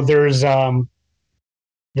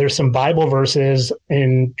 there's some Bible verses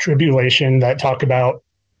in tribulation that talk about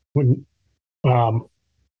when, in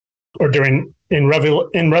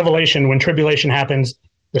Revelation, when tribulation happens,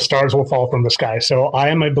 the stars will fall from the sky. So I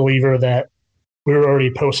am a believer that we're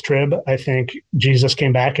already post-trib. I think Jesus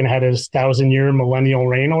came back and had his 1,000-year millennial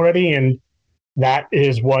reign already. And that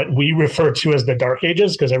is what we refer to as the dark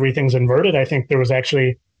ages, because everything's inverted. I think there was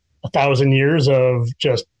actually 1,000 years of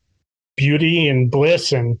just beauty and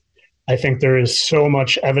bliss. And I think there is so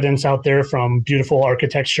much evidence out there from beautiful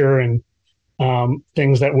architecture and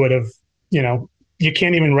things that would have, you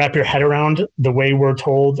can't even wrap your head around the way we're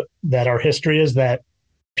told that our history is, that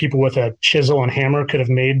people with a chisel and hammer could have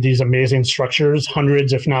made these amazing structures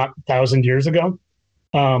hundreds, if not 1,000 years ago.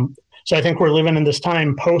 So I think we're living in this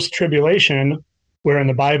time post-tribulation where in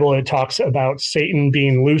the Bible it talks about Satan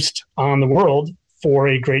being loosed on the world for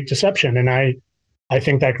a great deception. And I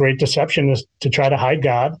think that great deception is to try to hide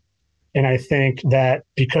God. And I think that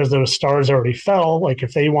because those stars already fell, like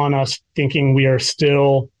if they want us thinking we are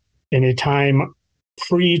still in a time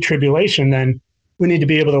pre-tribulation, then we need to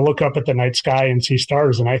be able to look up at the night sky and see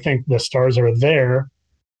stars. And I think the stars are there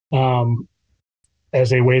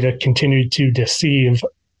as a way to continue to deceive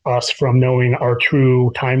us from knowing our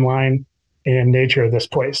true timeline and nature of this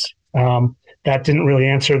place. That didn't really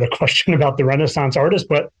answer the question about the Renaissance artists,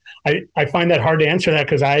 but I find that hard to answer that,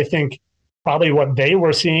 because I think probably what they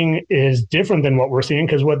were seeing is different than what we're seeing,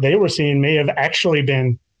 because what they were seeing may have actually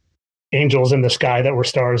been angels in the sky that were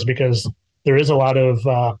stars, because there is a lot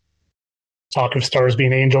of talk of stars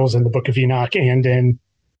being angels in the Book of Enoch and in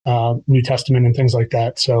New Testament and things like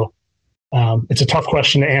that. So it's a tough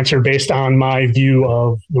question to answer based on my view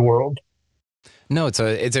of the world. No, it's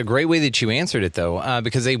a great way that you answered it, though,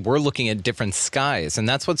 because they were looking at different skies. And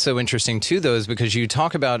that's what's so interesting, too, though, is because you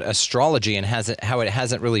talk about astrology and how it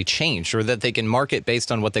hasn't really changed, or that they can mark it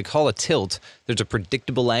based on what they call a tilt. There's a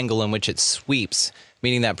predictable angle in which it sweeps,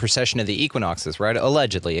 meaning that precession of the equinoxes, right?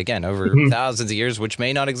 Allegedly, again, over thousands of years, which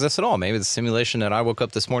may not exist at all. Maybe the simulation that I woke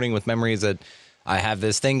up this morning with memories that I have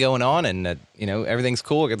this thing going on and that, everything's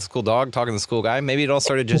cool. I got this cool dog talking to this cool guy. Maybe it all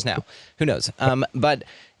started just now. Who knows? But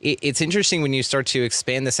it's interesting when you start to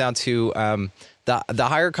expand this out to the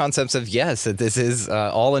higher concepts of, yes, that this is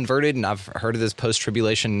all inverted. And I've heard of this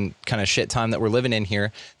post-tribulation kind of shit time that we're living in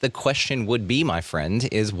here. The question would be, my friend,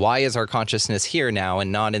 is why is our consciousness here now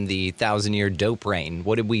and not in the 1,000-year dope reign?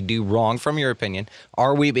 What did we do wrong, from your opinion?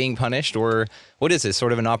 Are we being punished? Or what is this,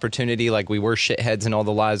 sort of an opportunity, like we were shitheads in all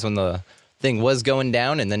the lives when the thing was going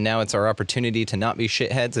down, and then now it's our opportunity to not be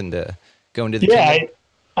shitheads and to go into the kingdom?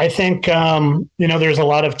 I think there's a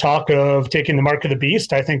lot of talk of taking the mark of the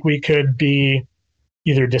beast. I think we could be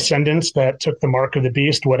either descendants that took the mark of the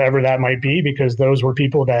beast, whatever that might be, because those were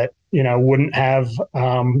people that wouldn't have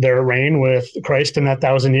their reign with Christ in that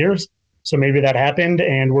 1,000 years. So maybe that happened,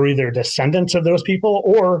 and we're either descendants of those people,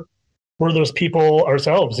 or we're those people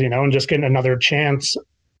ourselves, and just getting another chance,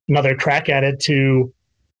 another crack at it to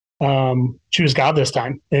choose God this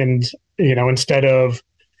time. And, instead of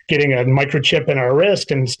getting a microchip in our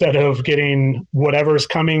wrist, instead of getting whatever's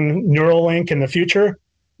coming, Neuralink in the future,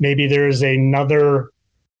 maybe there's another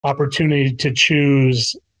opportunity to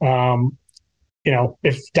choose,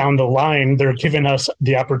 if down the line, they're giving us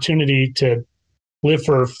the opportunity to live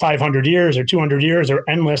for 500 years or 200 years or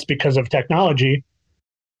endless because of technology.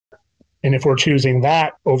 And if we're choosing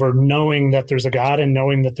that over knowing that there's a God and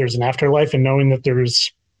knowing that there's an afterlife and knowing that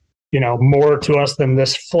there's more to us than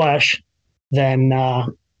this flesh, then,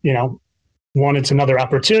 one, it's another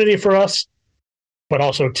opportunity for us, but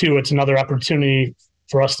also two, it's another opportunity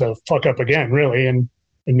for us to fuck up again, really. And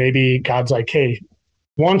maybe God's like, hey,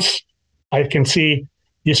 once I can see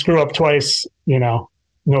you screw up twice, no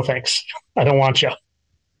thanks. I don't want you.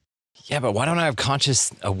 Yeah, but why don't I have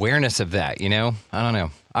conscious awareness of that? I don't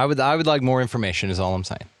know. I would like more information is all I'm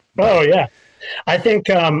saying. Oh, yeah. I think,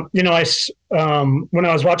 when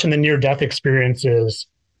I was watching the near-death experiences,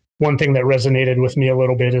 one thing that resonated with me a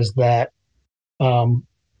little bit is that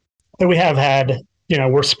we have had,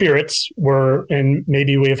 we're spirits, and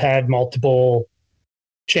maybe we've had multiple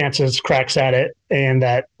chances, cracks at it, and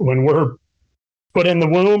that when we're put in the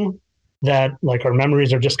womb, that like our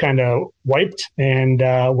memories are just kind of wiped, and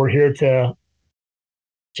we're here to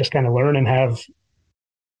just kind of learn and have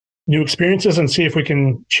new experiences and see if we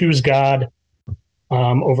can choose God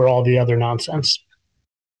over all the other nonsense.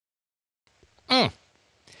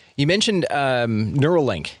 You mentioned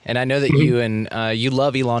Neuralink, and I know that you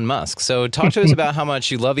love Elon Musk. So talk to us about how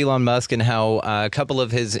much you love Elon Musk and how a couple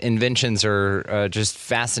of his inventions are just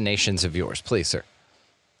fascinations of yours. Please, sir.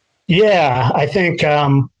 Yeah, I think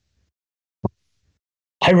I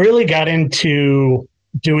really got into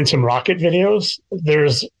doing some rocket videos.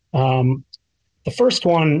 There's the first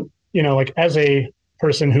one, like as a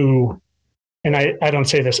person who, and I don't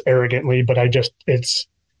say this arrogantly, but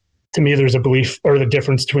to me, there's a belief, or the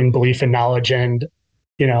difference between belief and knowledge. And,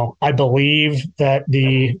 I believe that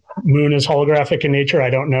the moon is holographic in nature.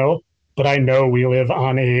 I don't know, but I know we live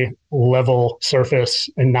on a level surface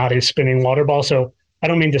and not a spinning water ball. So I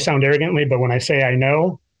don't mean to sound arrogantly, but when I say I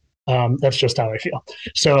know, that's just how I feel.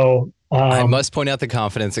 So I must point out the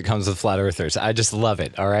confidence that comes with flat earthers. I just love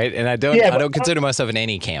it. All right. And I don't consider myself in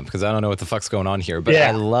any camp because I don't know what the fuck's going on here, but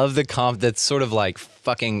I love the that's sort of like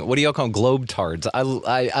fucking, what do y'all call them? Globetards.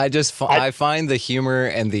 I find the humor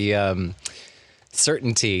and the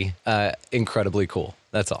certainty incredibly cool.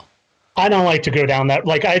 That's all. I don't like to go down that.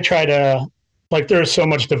 Like I try to, like there's so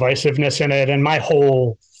much divisiveness in it, and my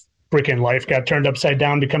whole freaking life got turned upside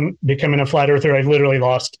down becoming a flat earther. I literally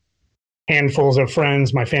lost handfuls of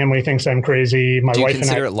friends. My family thinks I'm crazy. My wife and I. Do you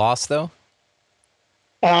consider it lost though?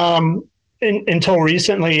 Until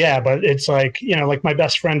recently, yeah. But it's like, like my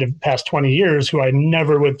best friend of the past 20 years, who I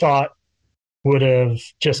never would thought would have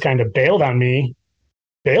just kind of bailed on me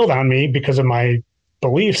because of my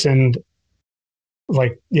beliefs. And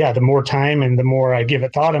like, yeah, the more time and the more I give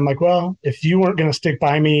it thought, I'm like, well, if you weren't going to stick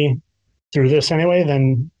by me through this anyway,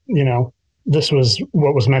 then, this was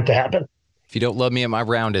what was meant to happen. If you don't love me at my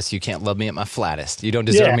roundest, you can't love me at my flattest. You don't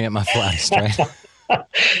deserve me at my flattest, right?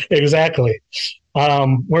 Exactly.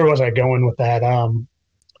 Where was I going with that?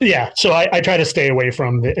 So I try to stay away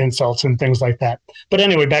from the insults and things like that. But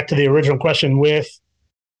anyway, back to the original question, with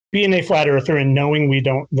being a flat earther and knowing we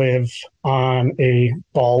don't live on a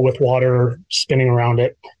ball with water spinning around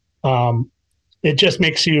it. it just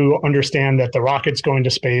makes you understand that the rockets going to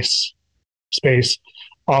space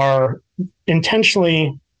are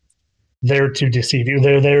intentionally there to deceive you.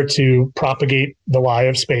 They're there to propagate the lie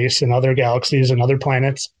of space and other galaxies and other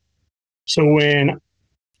planets. So when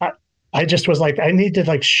I just was like, I need to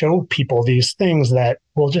like show people these things that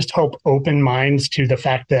will just help open minds to the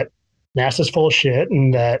fact that NASA's full of shit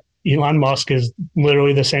and that Elon Musk is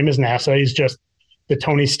literally the same as NASA. He's just the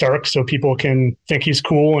Tony Stark, so people can think he's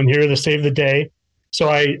cool and here to save the day. So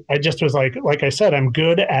I just was like I said, I'm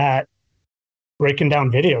good at breaking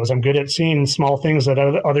down videos. I'm good at seeing small things that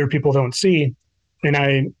other people don't see.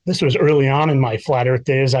 And this was early on in my flat Earth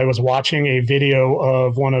days. I was watching a video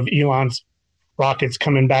of one of Elon's rockets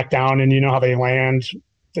coming back down, and you know how they land,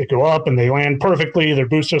 they go up and they land perfectly, their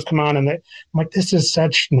boosters come on, and I'm like, this is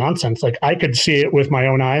such nonsense. Like, I could see it with my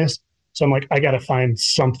own eyes. So I'm like, I got to find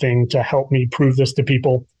something to help me prove this to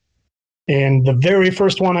people. And the very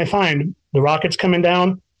first one I find, the rocket's coming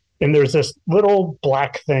down, and there's this little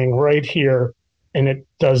black thing right here, and it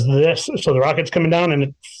does this. So the rocket's coming down and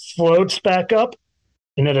it floats back up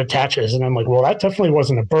and it attaches. And I'm like, well, that definitely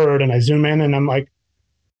wasn't a bird. And I zoom in and I'm like,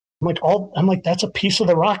 that's a piece of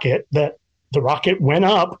the rocket that the rocket went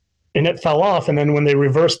up and it fell off. And then when they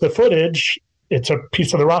reversed the footage, it's a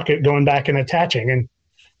piece of the rocket going back and attaching. And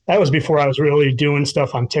that was before I was really doing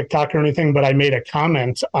stuff on TikTok or anything, but I made a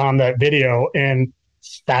comment on that video and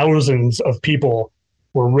thousands of people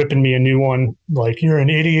were ripping me a new one. Like, you're an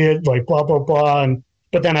idiot, like blah, blah, blah.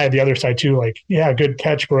 But then I had the other side too. Like, yeah, good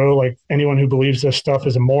catch, bro. Like, anyone who believes this stuff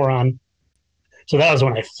is a moron. So that was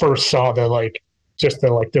when I first saw the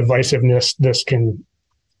divisiveness this can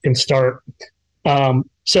start.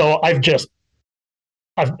 So I've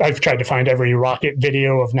tried to find every rocket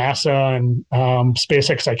video of NASA and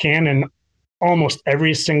SpaceX I can, and almost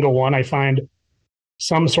every single one I find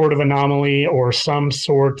some sort of anomaly or some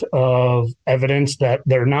sort of evidence that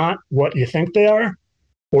they're not what you think they are,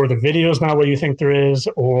 or the video's not what you think there is,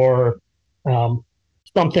 or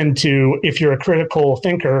something to, if you're a critical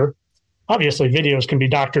thinker, obviously videos can be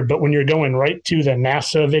doctored, but when you're going right to the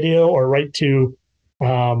NASA video or right to,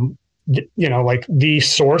 like the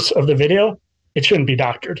source of the video, it shouldn't be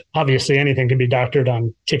doctored. Obviously anything can be doctored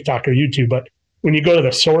on TikTok or YouTube, but when you go to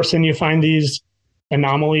the source and you find these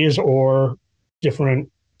anomalies or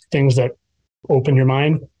different things that open your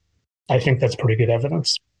mind, I think that's pretty good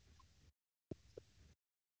evidence.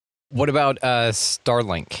 What about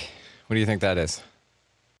Starlink? What do you think that is?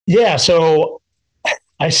 Yeah, so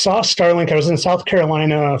I saw Starlink. I was in South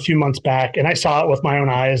Carolina a few months back, and I saw it with my own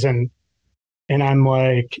eyes, and I'm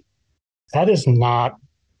like, that is not,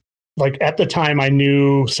 like, at the time I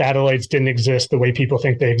knew satellites didn't exist the way people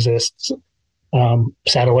think they exist.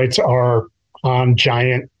 Satellites are on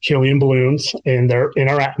giant helium balloons, and they're in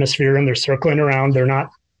our atmosphere, and they're circling around. They're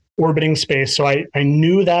not orbiting space. So I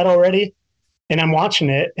knew that already. And I'm watching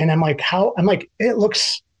it and I'm like, it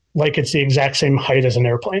looks like it's the exact same height as an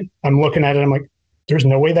airplane. I'm looking at it. I'm like, there's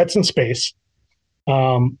no way that's in space.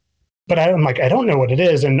 But I'm like, I don't know what it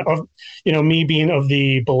is. And, me being of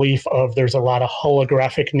the belief of there's a lot of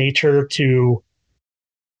holographic nature to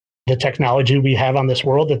the technology we have on this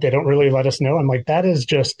world that they don't really let us know. I'm like, that is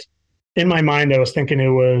just, in my mind, I was thinking it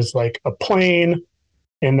was like a plane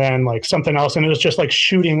and then like something else. And it was just like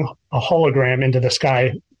shooting a hologram into the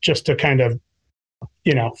sky just to kind of,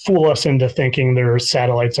 fool us into thinking there's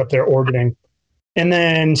satellites up there orbiting. And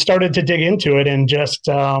then started to dig into it and just,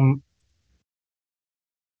 I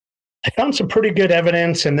found some pretty good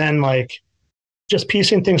evidence. And then like just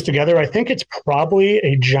piecing things together, I think it's probably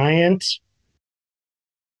a giant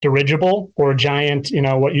dirigible or a giant,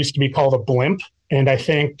 what used to be called a blimp. And I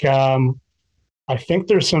think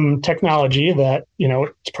there's some technology that,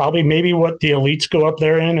 it's probably maybe what the elites go up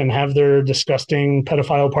there in and have their disgusting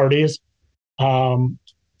pedophile parties.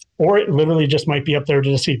 Or it literally just might be up there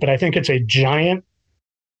to deceive. But I think it's a giant,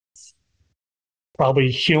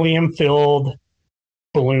 probably helium-filled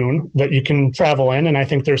balloon that you can travel in. And I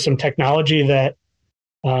think there's some technology that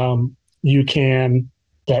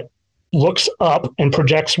that looks up and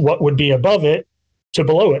projects what would be above it to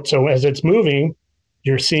below it. So as it's moving,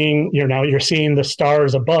 you're seeing the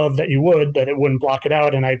stars above that it wouldn't block it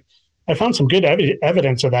out. And I found some good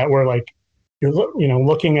evidence of that where like you're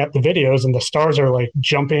looking at the videos and the stars are like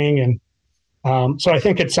jumping. And so I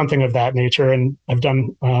think it's something of that nature. And I've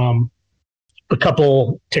done a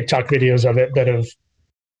couple TikTok videos of it that have,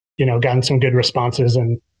 gotten some good responses.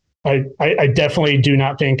 And I definitely do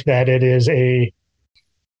not think that it is a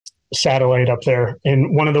satellite up there.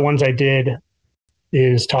 And one of the ones I did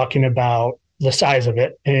is talking about the size of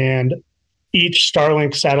it. And each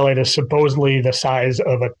Starlink satellite is supposedly the size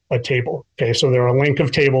of a table. Okay, so there are a link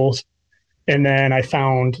of tables. And then I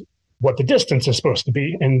found what the distance is supposed to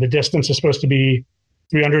be. And the distance is supposed to be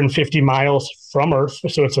 350 miles from Earth.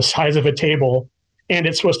 So it's the size of a table. And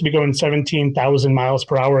it's supposed to be going 17,000 miles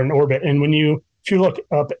per hour in orbit. And if you look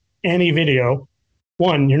up any video,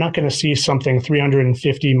 one, you're not going to see something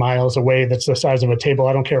 350 miles away that's the size of a table.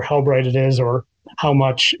 I don't care how bright it is or how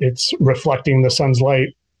much it's reflecting the sun's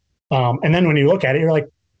light. And then when you look at it, you're like,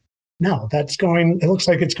 no, it looks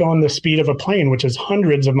like it's going the speed of a plane, which is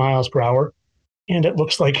hundreds of miles per hour. And it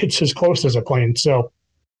looks like it's as close as a plane. So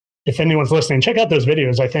if anyone's listening, check out those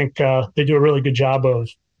videos. I think they do a really good job of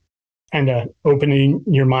kind of opening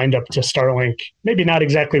your mind up to Starlink. Maybe not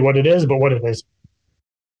exactly what it is, but what it is.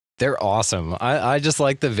 They're awesome. I just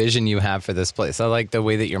like the vision you have for this place. I like the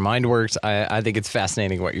way that your mind works. I think it's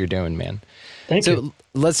fascinating what you're doing, man. Thank you.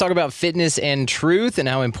 Let's talk about fitness and truth and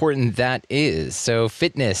how important that is. So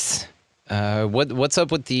fitness, what's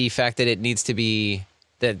up with the fact that it needs to be,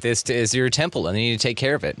 that this is your temple and you need to take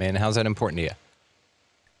care of it, man? How's that important to you?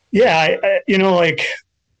 Yeah,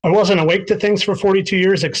 I wasn't awake to things for 42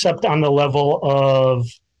 years, except on the level of,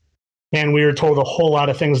 and we were told a whole lot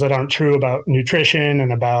of things that aren't true about nutrition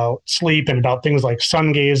and about sleep and about things like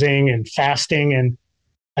sun gazing and fasting. And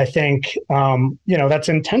I think, that's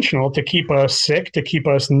intentional to keep us sick, to keep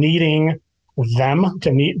us needing them,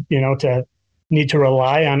 to need to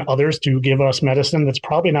rely on others to give us medicine that's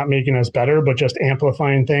probably not making us better, but just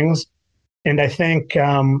amplifying things. And I think,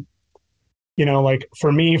 for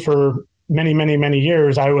me, for many, many, many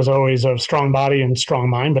years, I was always a strong body and strong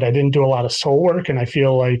mind, but I didn't do a lot of soul work. And I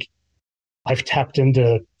feel like I've tapped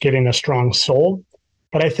into getting a strong soul.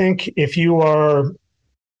 But I think if you're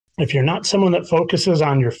not someone that focuses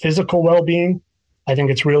on your physical well-being, I think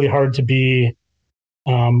it's really hard to be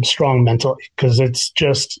strong mentally, because it's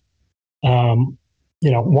just, one,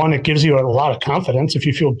 it gives you a lot of confidence. If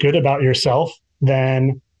you feel good about yourself,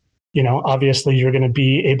 then, obviously you're going to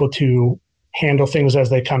be able to handle things as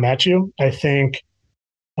they come at you. I think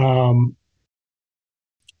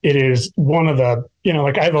it is one of the,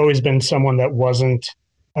 I've always been someone that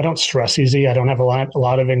I don't stress easy. I don't have a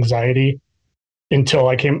lot of anxiety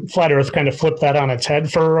until Flat Earth kind of flipped that on its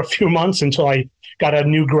head for a few months until I got a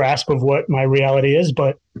new grasp of what my reality is.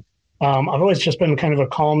 But I've always just been kind of a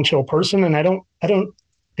calm, chill person. And I don't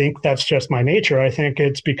think that's just my nature. I think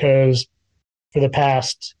it's because for the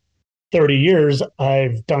past 30 years,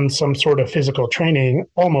 I've done some sort of physical training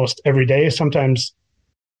almost every day, sometimes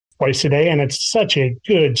twice a day. And it's such a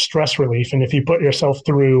good stress relief. And if you put yourself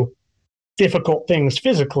through difficult things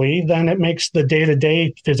physically, then it makes the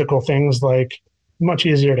day-to-day physical things much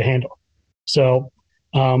easier to handle. So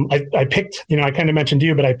I picked, I kind of mentioned to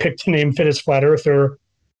you, but I picked the name Fit as Flat Earther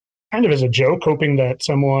kind of as a joke, hoping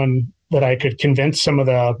that I could convince some of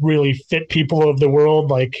the really fit people of the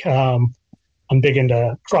world. I'm big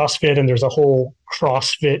into CrossFit, and there's a whole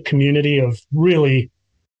CrossFit community of really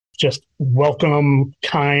just welcome,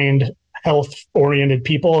 kind, health-oriented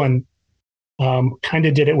people, and kind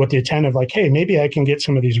of did it with the intent of hey, maybe I can get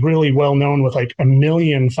some of these really well-known with 1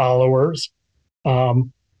 million followers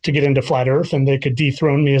to get into Flat Earth, and they could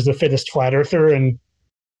dethrone me as the fittest Flat Earther and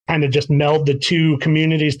kind of just meld the two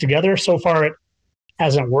communities together. So far, it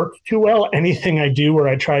hasn't worked too well. Anything I do where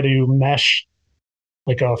I try to mesh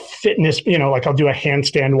a fitness, I'll do a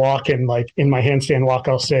handstand walk, and in my handstand walk,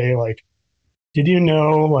 I'll say did you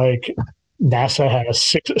know NASA has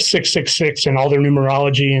 666 and all their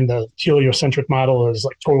numerology, and the heliocentric model is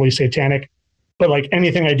totally satanic. But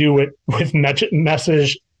anything I do with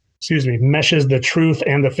meshes the truth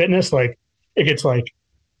and the fitness, it gets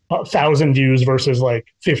 1,000 views versus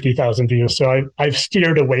 50,000 views. So I've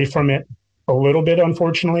steered away from it a little bit,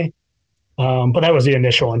 unfortunately. But that was the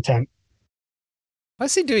initial intent. I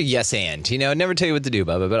say do a yes and, never tell you what to do,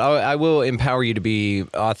 Bubba, but I will empower you to be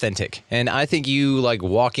authentic. And I think you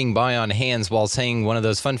walking by on hands while saying one of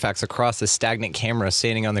those fun facts across the stagnant camera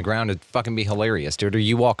standing on the ground would fucking be hilarious, dude. Or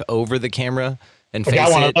you walk over the camera and face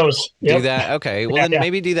got one it. Of those. Yep. Do that. Okay. Well, then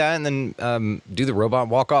maybe do that, and then do the robot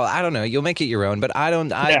walk all. I don't know. You'll make it your own, but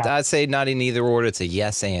I say not in either order. It's a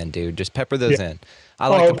yes and, dude. Just pepper those in. I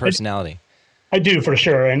like the personality. I do, for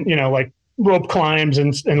sure. And, rope climbs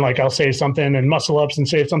and I'll say something, and muscle ups and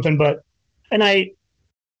say something, and I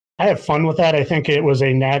have fun with that. I think it was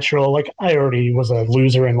a natural, I already was a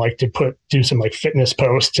loser and to do some fitness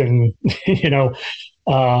posts and,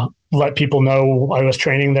 let people know I was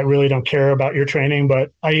training that really don't care about your training, but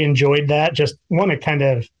I enjoyed that. Just one, it kind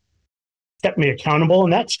of kept me accountable.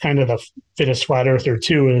 And that's kind of the fittest Flat Earther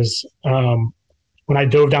too, is when I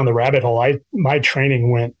dove down the rabbit hole, my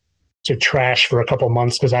training went to trash for a couple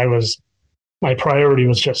months because my priority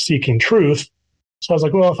was just seeking truth. So I was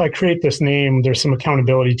like, well, if I create this name, there's some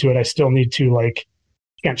accountability to it. I still need to like,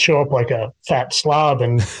 can't show up like a fat slob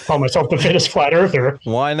and call myself the fittest flat earther.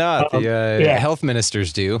 Why not? The health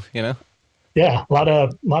ministers do, Yeah, a lot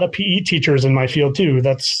of PE teachers in my field too.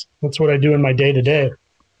 That's what I do in my day to day.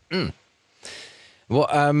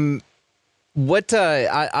 Well, what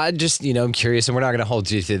I just I'm curious, and we're not going to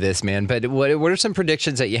hold you to this, man. But what are some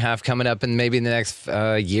predictions that you have coming up, and maybe in the next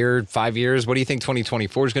year, 5 years? What do you think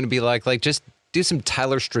 2024 is going to be like? Like, just do some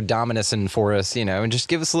Tyler Stradaminison for us, and just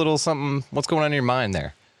give us a little something. What's going on in your mind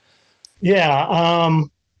there? Yeah, I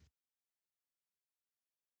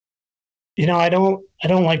don't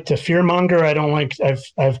like to fearmonger. I don't like.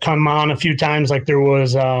 I've come on a few times. Like there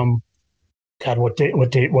was, God, what date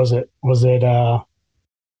was it? Was it?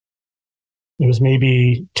 It was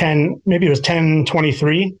maybe 10. Maybe it was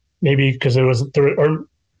 10/23. Maybe because it was there, or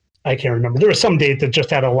I can't remember. There was some date that just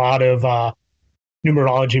had a lot of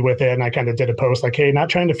numerology with it, and I kind of did a post like, "Hey, not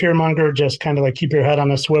trying to fearmonger, just kind of like keep your head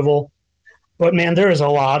on a swivel." But man, there is a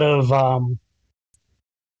lot of thought,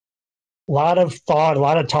 a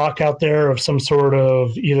lot of talk out there of some sort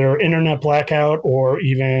of either internet blackout or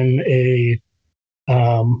even a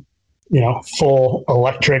full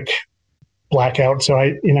electric blackout. So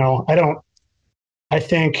I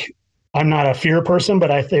think I'm not a fear person,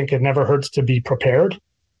 but I think it never hurts to be prepared.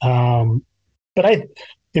 But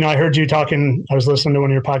I heard you talking, I was listening to one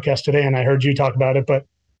of your podcasts today and I heard you talk about it, but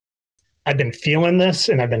I've been feeling this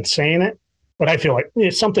and I've been saying it, but I feel like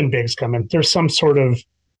something big's coming. There's some sort of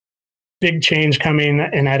big change coming.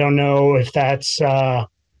 And I don't know if that's, the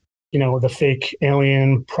fake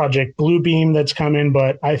alien Project Bluebeam that's coming,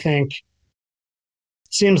 but I think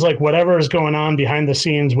it seems like whatever is going on behind the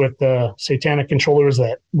scenes with the satanic controllers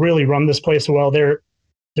that really run this place well, their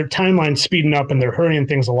timeline's speeding up and they're hurrying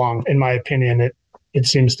things along, in my opinion. It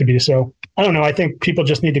seems to be. So I don't know. I think people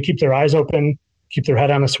just need to keep their eyes open, keep their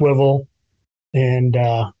head on a swivel, and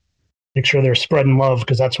make sure they're spreading love,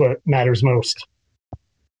 because that's what matters most.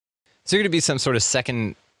 Is there going to be some sort of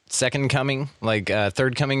second coming, like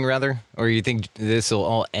third coming rather? Or you think this will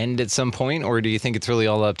all end at some point? Or do you think it's really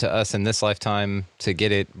all up to us in this lifetime to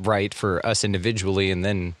get it right for us individually and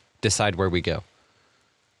then decide where we go?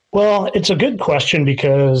 Well, it's a good question,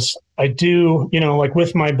 because I do, like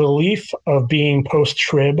with my belief of being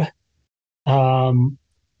post-trib, I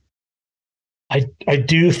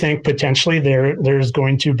do think potentially there's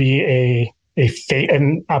going to be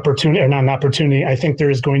an opportunity, or not an opportunity. I think there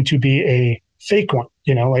is going to be a fake one.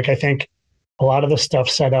 Like I think a lot of the stuff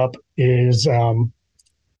set up is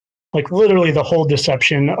like literally the whole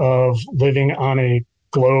deception of living on a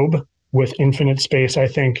globe with infinite space. I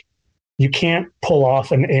think you can't pull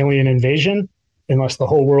off an alien invasion unless the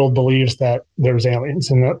whole world believes that there's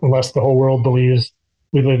aliens, and unless the whole world believes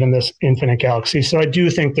we live in this infinite galaxy. So I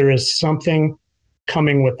do think there is something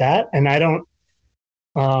coming with that, and I don't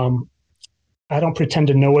pretend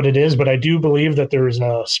to know what it is, but I do believe that there's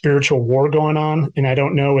a spiritual war going on, and I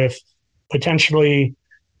don't know if potentially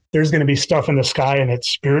there's going to be stuff in the sky and it's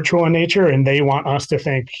spiritual in nature, and they want us to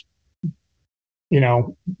think,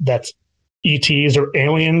 that's ETs or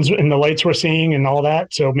aliens in the lights we're seeing and all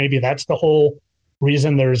that. So maybe that's the whole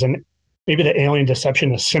reason maybe the alien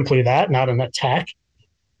deception is simply that, not an attack.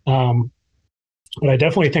 But I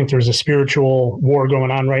definitely think there's a spiritual war going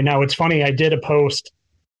on right now. It's funny, I did a post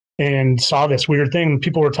and saw this weird thing.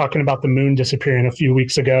 People were talking about the moon disappearing a few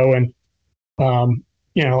weeks ago. And,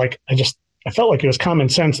 I felt like it was common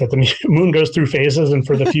sense that the moon goes through phases, and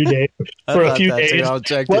for the few days, too. I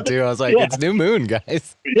checked it too. I was like, It's new moon,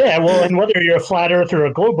 guys. Yeah. Well, and whether you're a flat earth or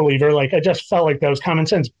a globe believer, like I just felt like that was common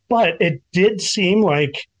sense, but it did seem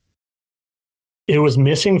like it was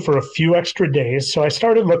missing for a few extra days. So I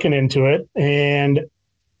started looking into it, and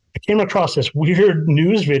I came across this weird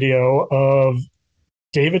news video of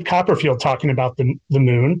David Copperfield talking about the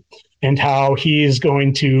moon and how he's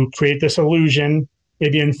going to create this illusion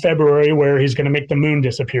maybe in February where he's going to make the moon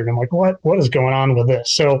disappear. And I'm like, what is going on with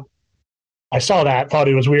this? So I saw that, thought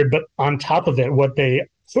it was weird, but on top of it, what they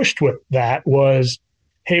pushed with that was,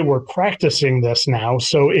 hey, we're practicing this now.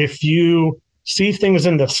 So if you see things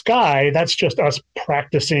in the sky, that's just us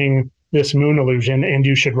practicing this moon illusion, and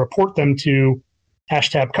you should report them to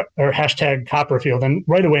hashtag Copperfield. And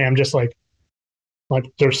right away, I'm just like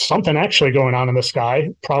there's something actually going on in the sky,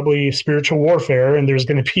 probably spiritual warfare, and there's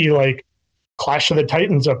going to be like Clash of the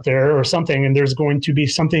Titans up there or something, and there's going to be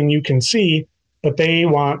something you can see, but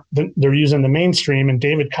they're using the mainstream and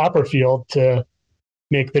David Copperfield to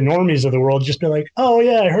make the normies of the world just be like, oh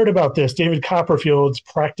yeah, I heard about this. David Copperfield's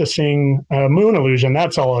practicing moon illusion.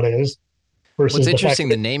 That's all it is. versus What's the interesting,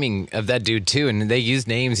 fact the naming of that dude too, and they use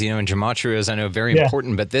names, in gematrias, I know, very Yeah.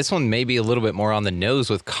 important, but this one may be a little bit more on the nose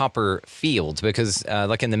with copper fields, because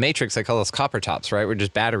like in the Matrix, they call those copper tops, right? We're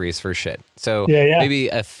just batteries for shit. So Yeah. maybe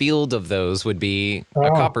a field of those would be a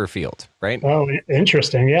copper field, right? Oh,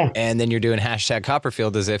 interesting. Yeah. And then you're doing hashtag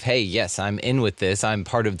Copperfield as if, hey, yes, I'm in with this. I'm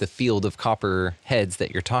part of the field of copper heads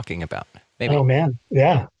that you're talking about. Maybe. Oh man.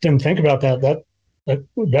 Yeah. Didn't think about that. That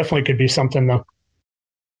definitely could be something though.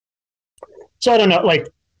 So I don't know, like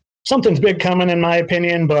something's big coming in my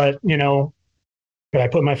opinion, but could I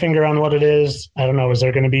put my finger on what it is? I don't know. Is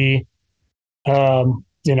there going to be, an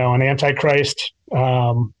antichrist?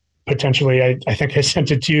 Potentially, I think I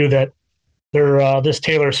sent it to you that this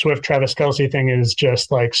Taylor Swift, Travis Kelce thing is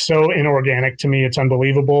just like so inorganic to me. It's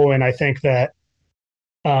unbelievable. And I think that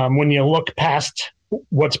when you look past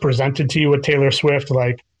what's presented to you with Taylor Swift,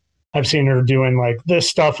 like I've seen her doing like this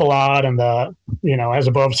stuff a lot and as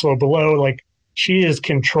above, so below, like she is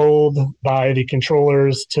controlled by the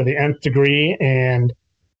controllers to the nth degree. And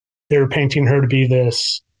they're painting her to be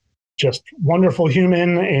this just wonderful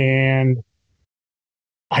human. And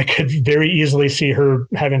I could very easily see her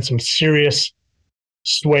having some serious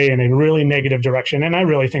sway in a really negative direction. And I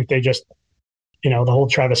really think they just, the whole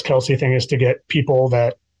Travis Kelce thing is to get people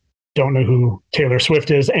that don't know who Taylor Swift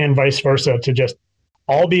is and vice versa to just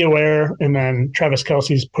all be aware. And then Travis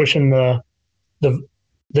Kelce's pushing the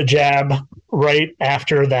jab right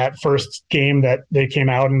after that first game that they came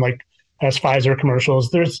out and like has Pfizer commercials.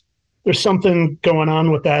 There's something going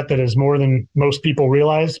on with that is more than most people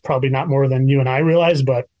realize, probably not more than you and I realize,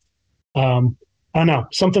 but I don't know.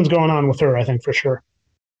 Something's going on with her, I think, for sure.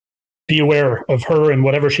 Be aware of her and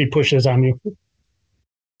whatever she pushes on you.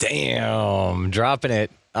 Damn, dropping it.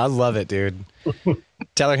 I love it, dude.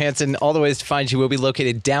 Tyler Hansen, all the ways to find you will be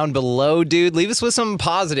located down below, dude. Leave us with something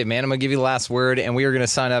positive, man. I'm going to give you the last word, and we are going to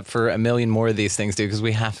sign up for a million more of these things, dude, because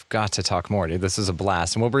we have got to talk more, dude. This is a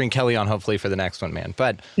blast. And we'll bring Kelly on, hopefully, for the next one, man.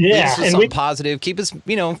 But leave us with something positive. Keep us,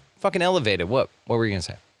 fucking elevated. What were you going to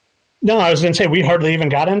say? No, I was going to say we hardly even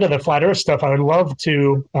got into the flat earth stuff. I would love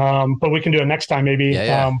to, but we can do it next time, maybe.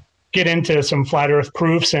 Yeah. Get into some flat earth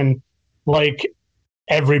proofs. And like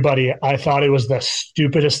everybody, I thought it was the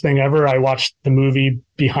stupidest thing ever. I watched the movie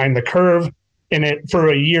Behind the Curve, and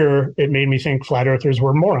for a year, it made me think flat earthers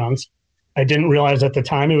were morons. I didn't realize at the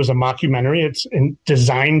time it was a mockumentary. It's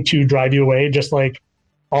designed to drive you away, just like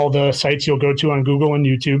all the sites you'll go to on Google and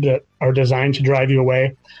YouTube that are designed to drive you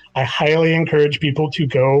away. I highly encourage people to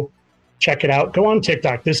go check it out. Go on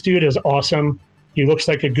TikTok. This dude is awesome. He looks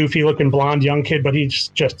like a goofy looking blonde young kid, but he's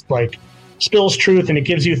just like spills truth, and it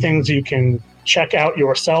gives you things you can check out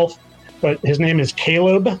yourself. But his name is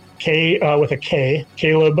Caleb, with a K,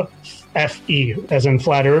 Caleb F-E, as in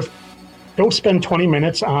flat earth. Go spend 20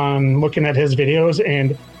 minutes on looking at his videos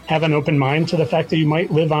and have an open mind to the fact that you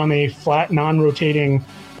might live on a flat, non-rotating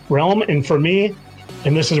realm. And for me,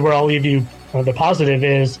 and this is where I'll leave you, the positive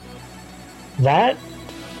is that,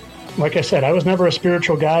 like I said, I was never a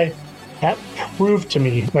spiritual guy. That proved to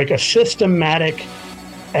me, like a systematic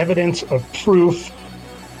evidence of proof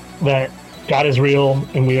that God is real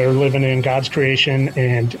and we are living in God's creation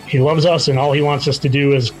and he loves us, and all he wants us to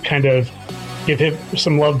do is kind of give him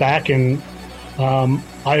some love back. And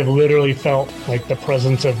I have literally felt like the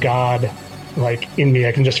presence of God like in me.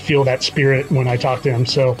 I can just feel that spirit when I talk to him.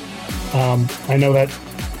 So I know that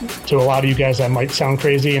to a lot of you guys that might sound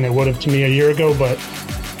crazy, and it would have to me a year ago, but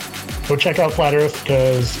go check out Flat Earth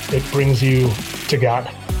because it brings you to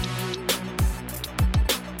God.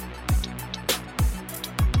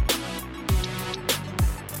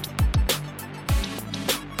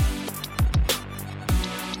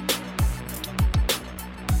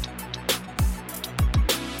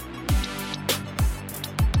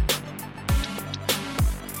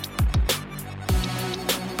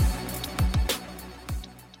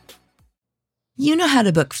 You know how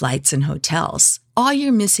to book flights and hotels. All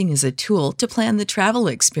you're missing is a tool to plan the travel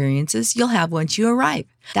experiences you'll have once you arrive.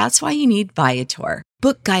 That's why you need Viator.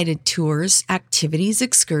 Book guided tours, activities,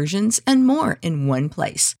 excursions, and more in one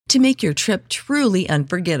place to make your trip truly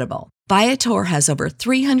unforgettable. Viator has over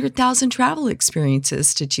 300,000 travel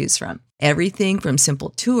experiences to choose from. Everything from simple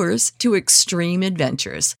tours to extreme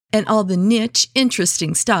adventures and all the niche,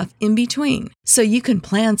 interesting stuff in between. So you can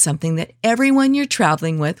plan something that everyone you're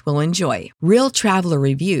traveling with will enjoy. Real traveler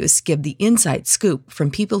reviews give the inside scoop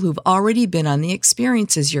from people who've already been on the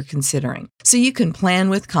experiences you're considering. So you can plan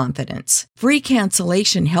with confidence. Free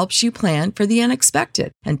cancellation helps you plan for the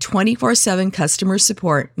unexpected. And 24/7 customer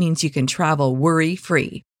support means you can travel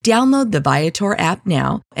worry-free. Download the Viator app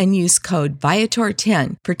now and use code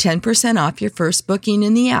Viator10 for 10% off your first booking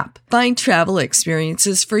in the app. Find travel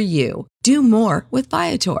experiences for you. Do more with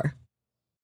Viator.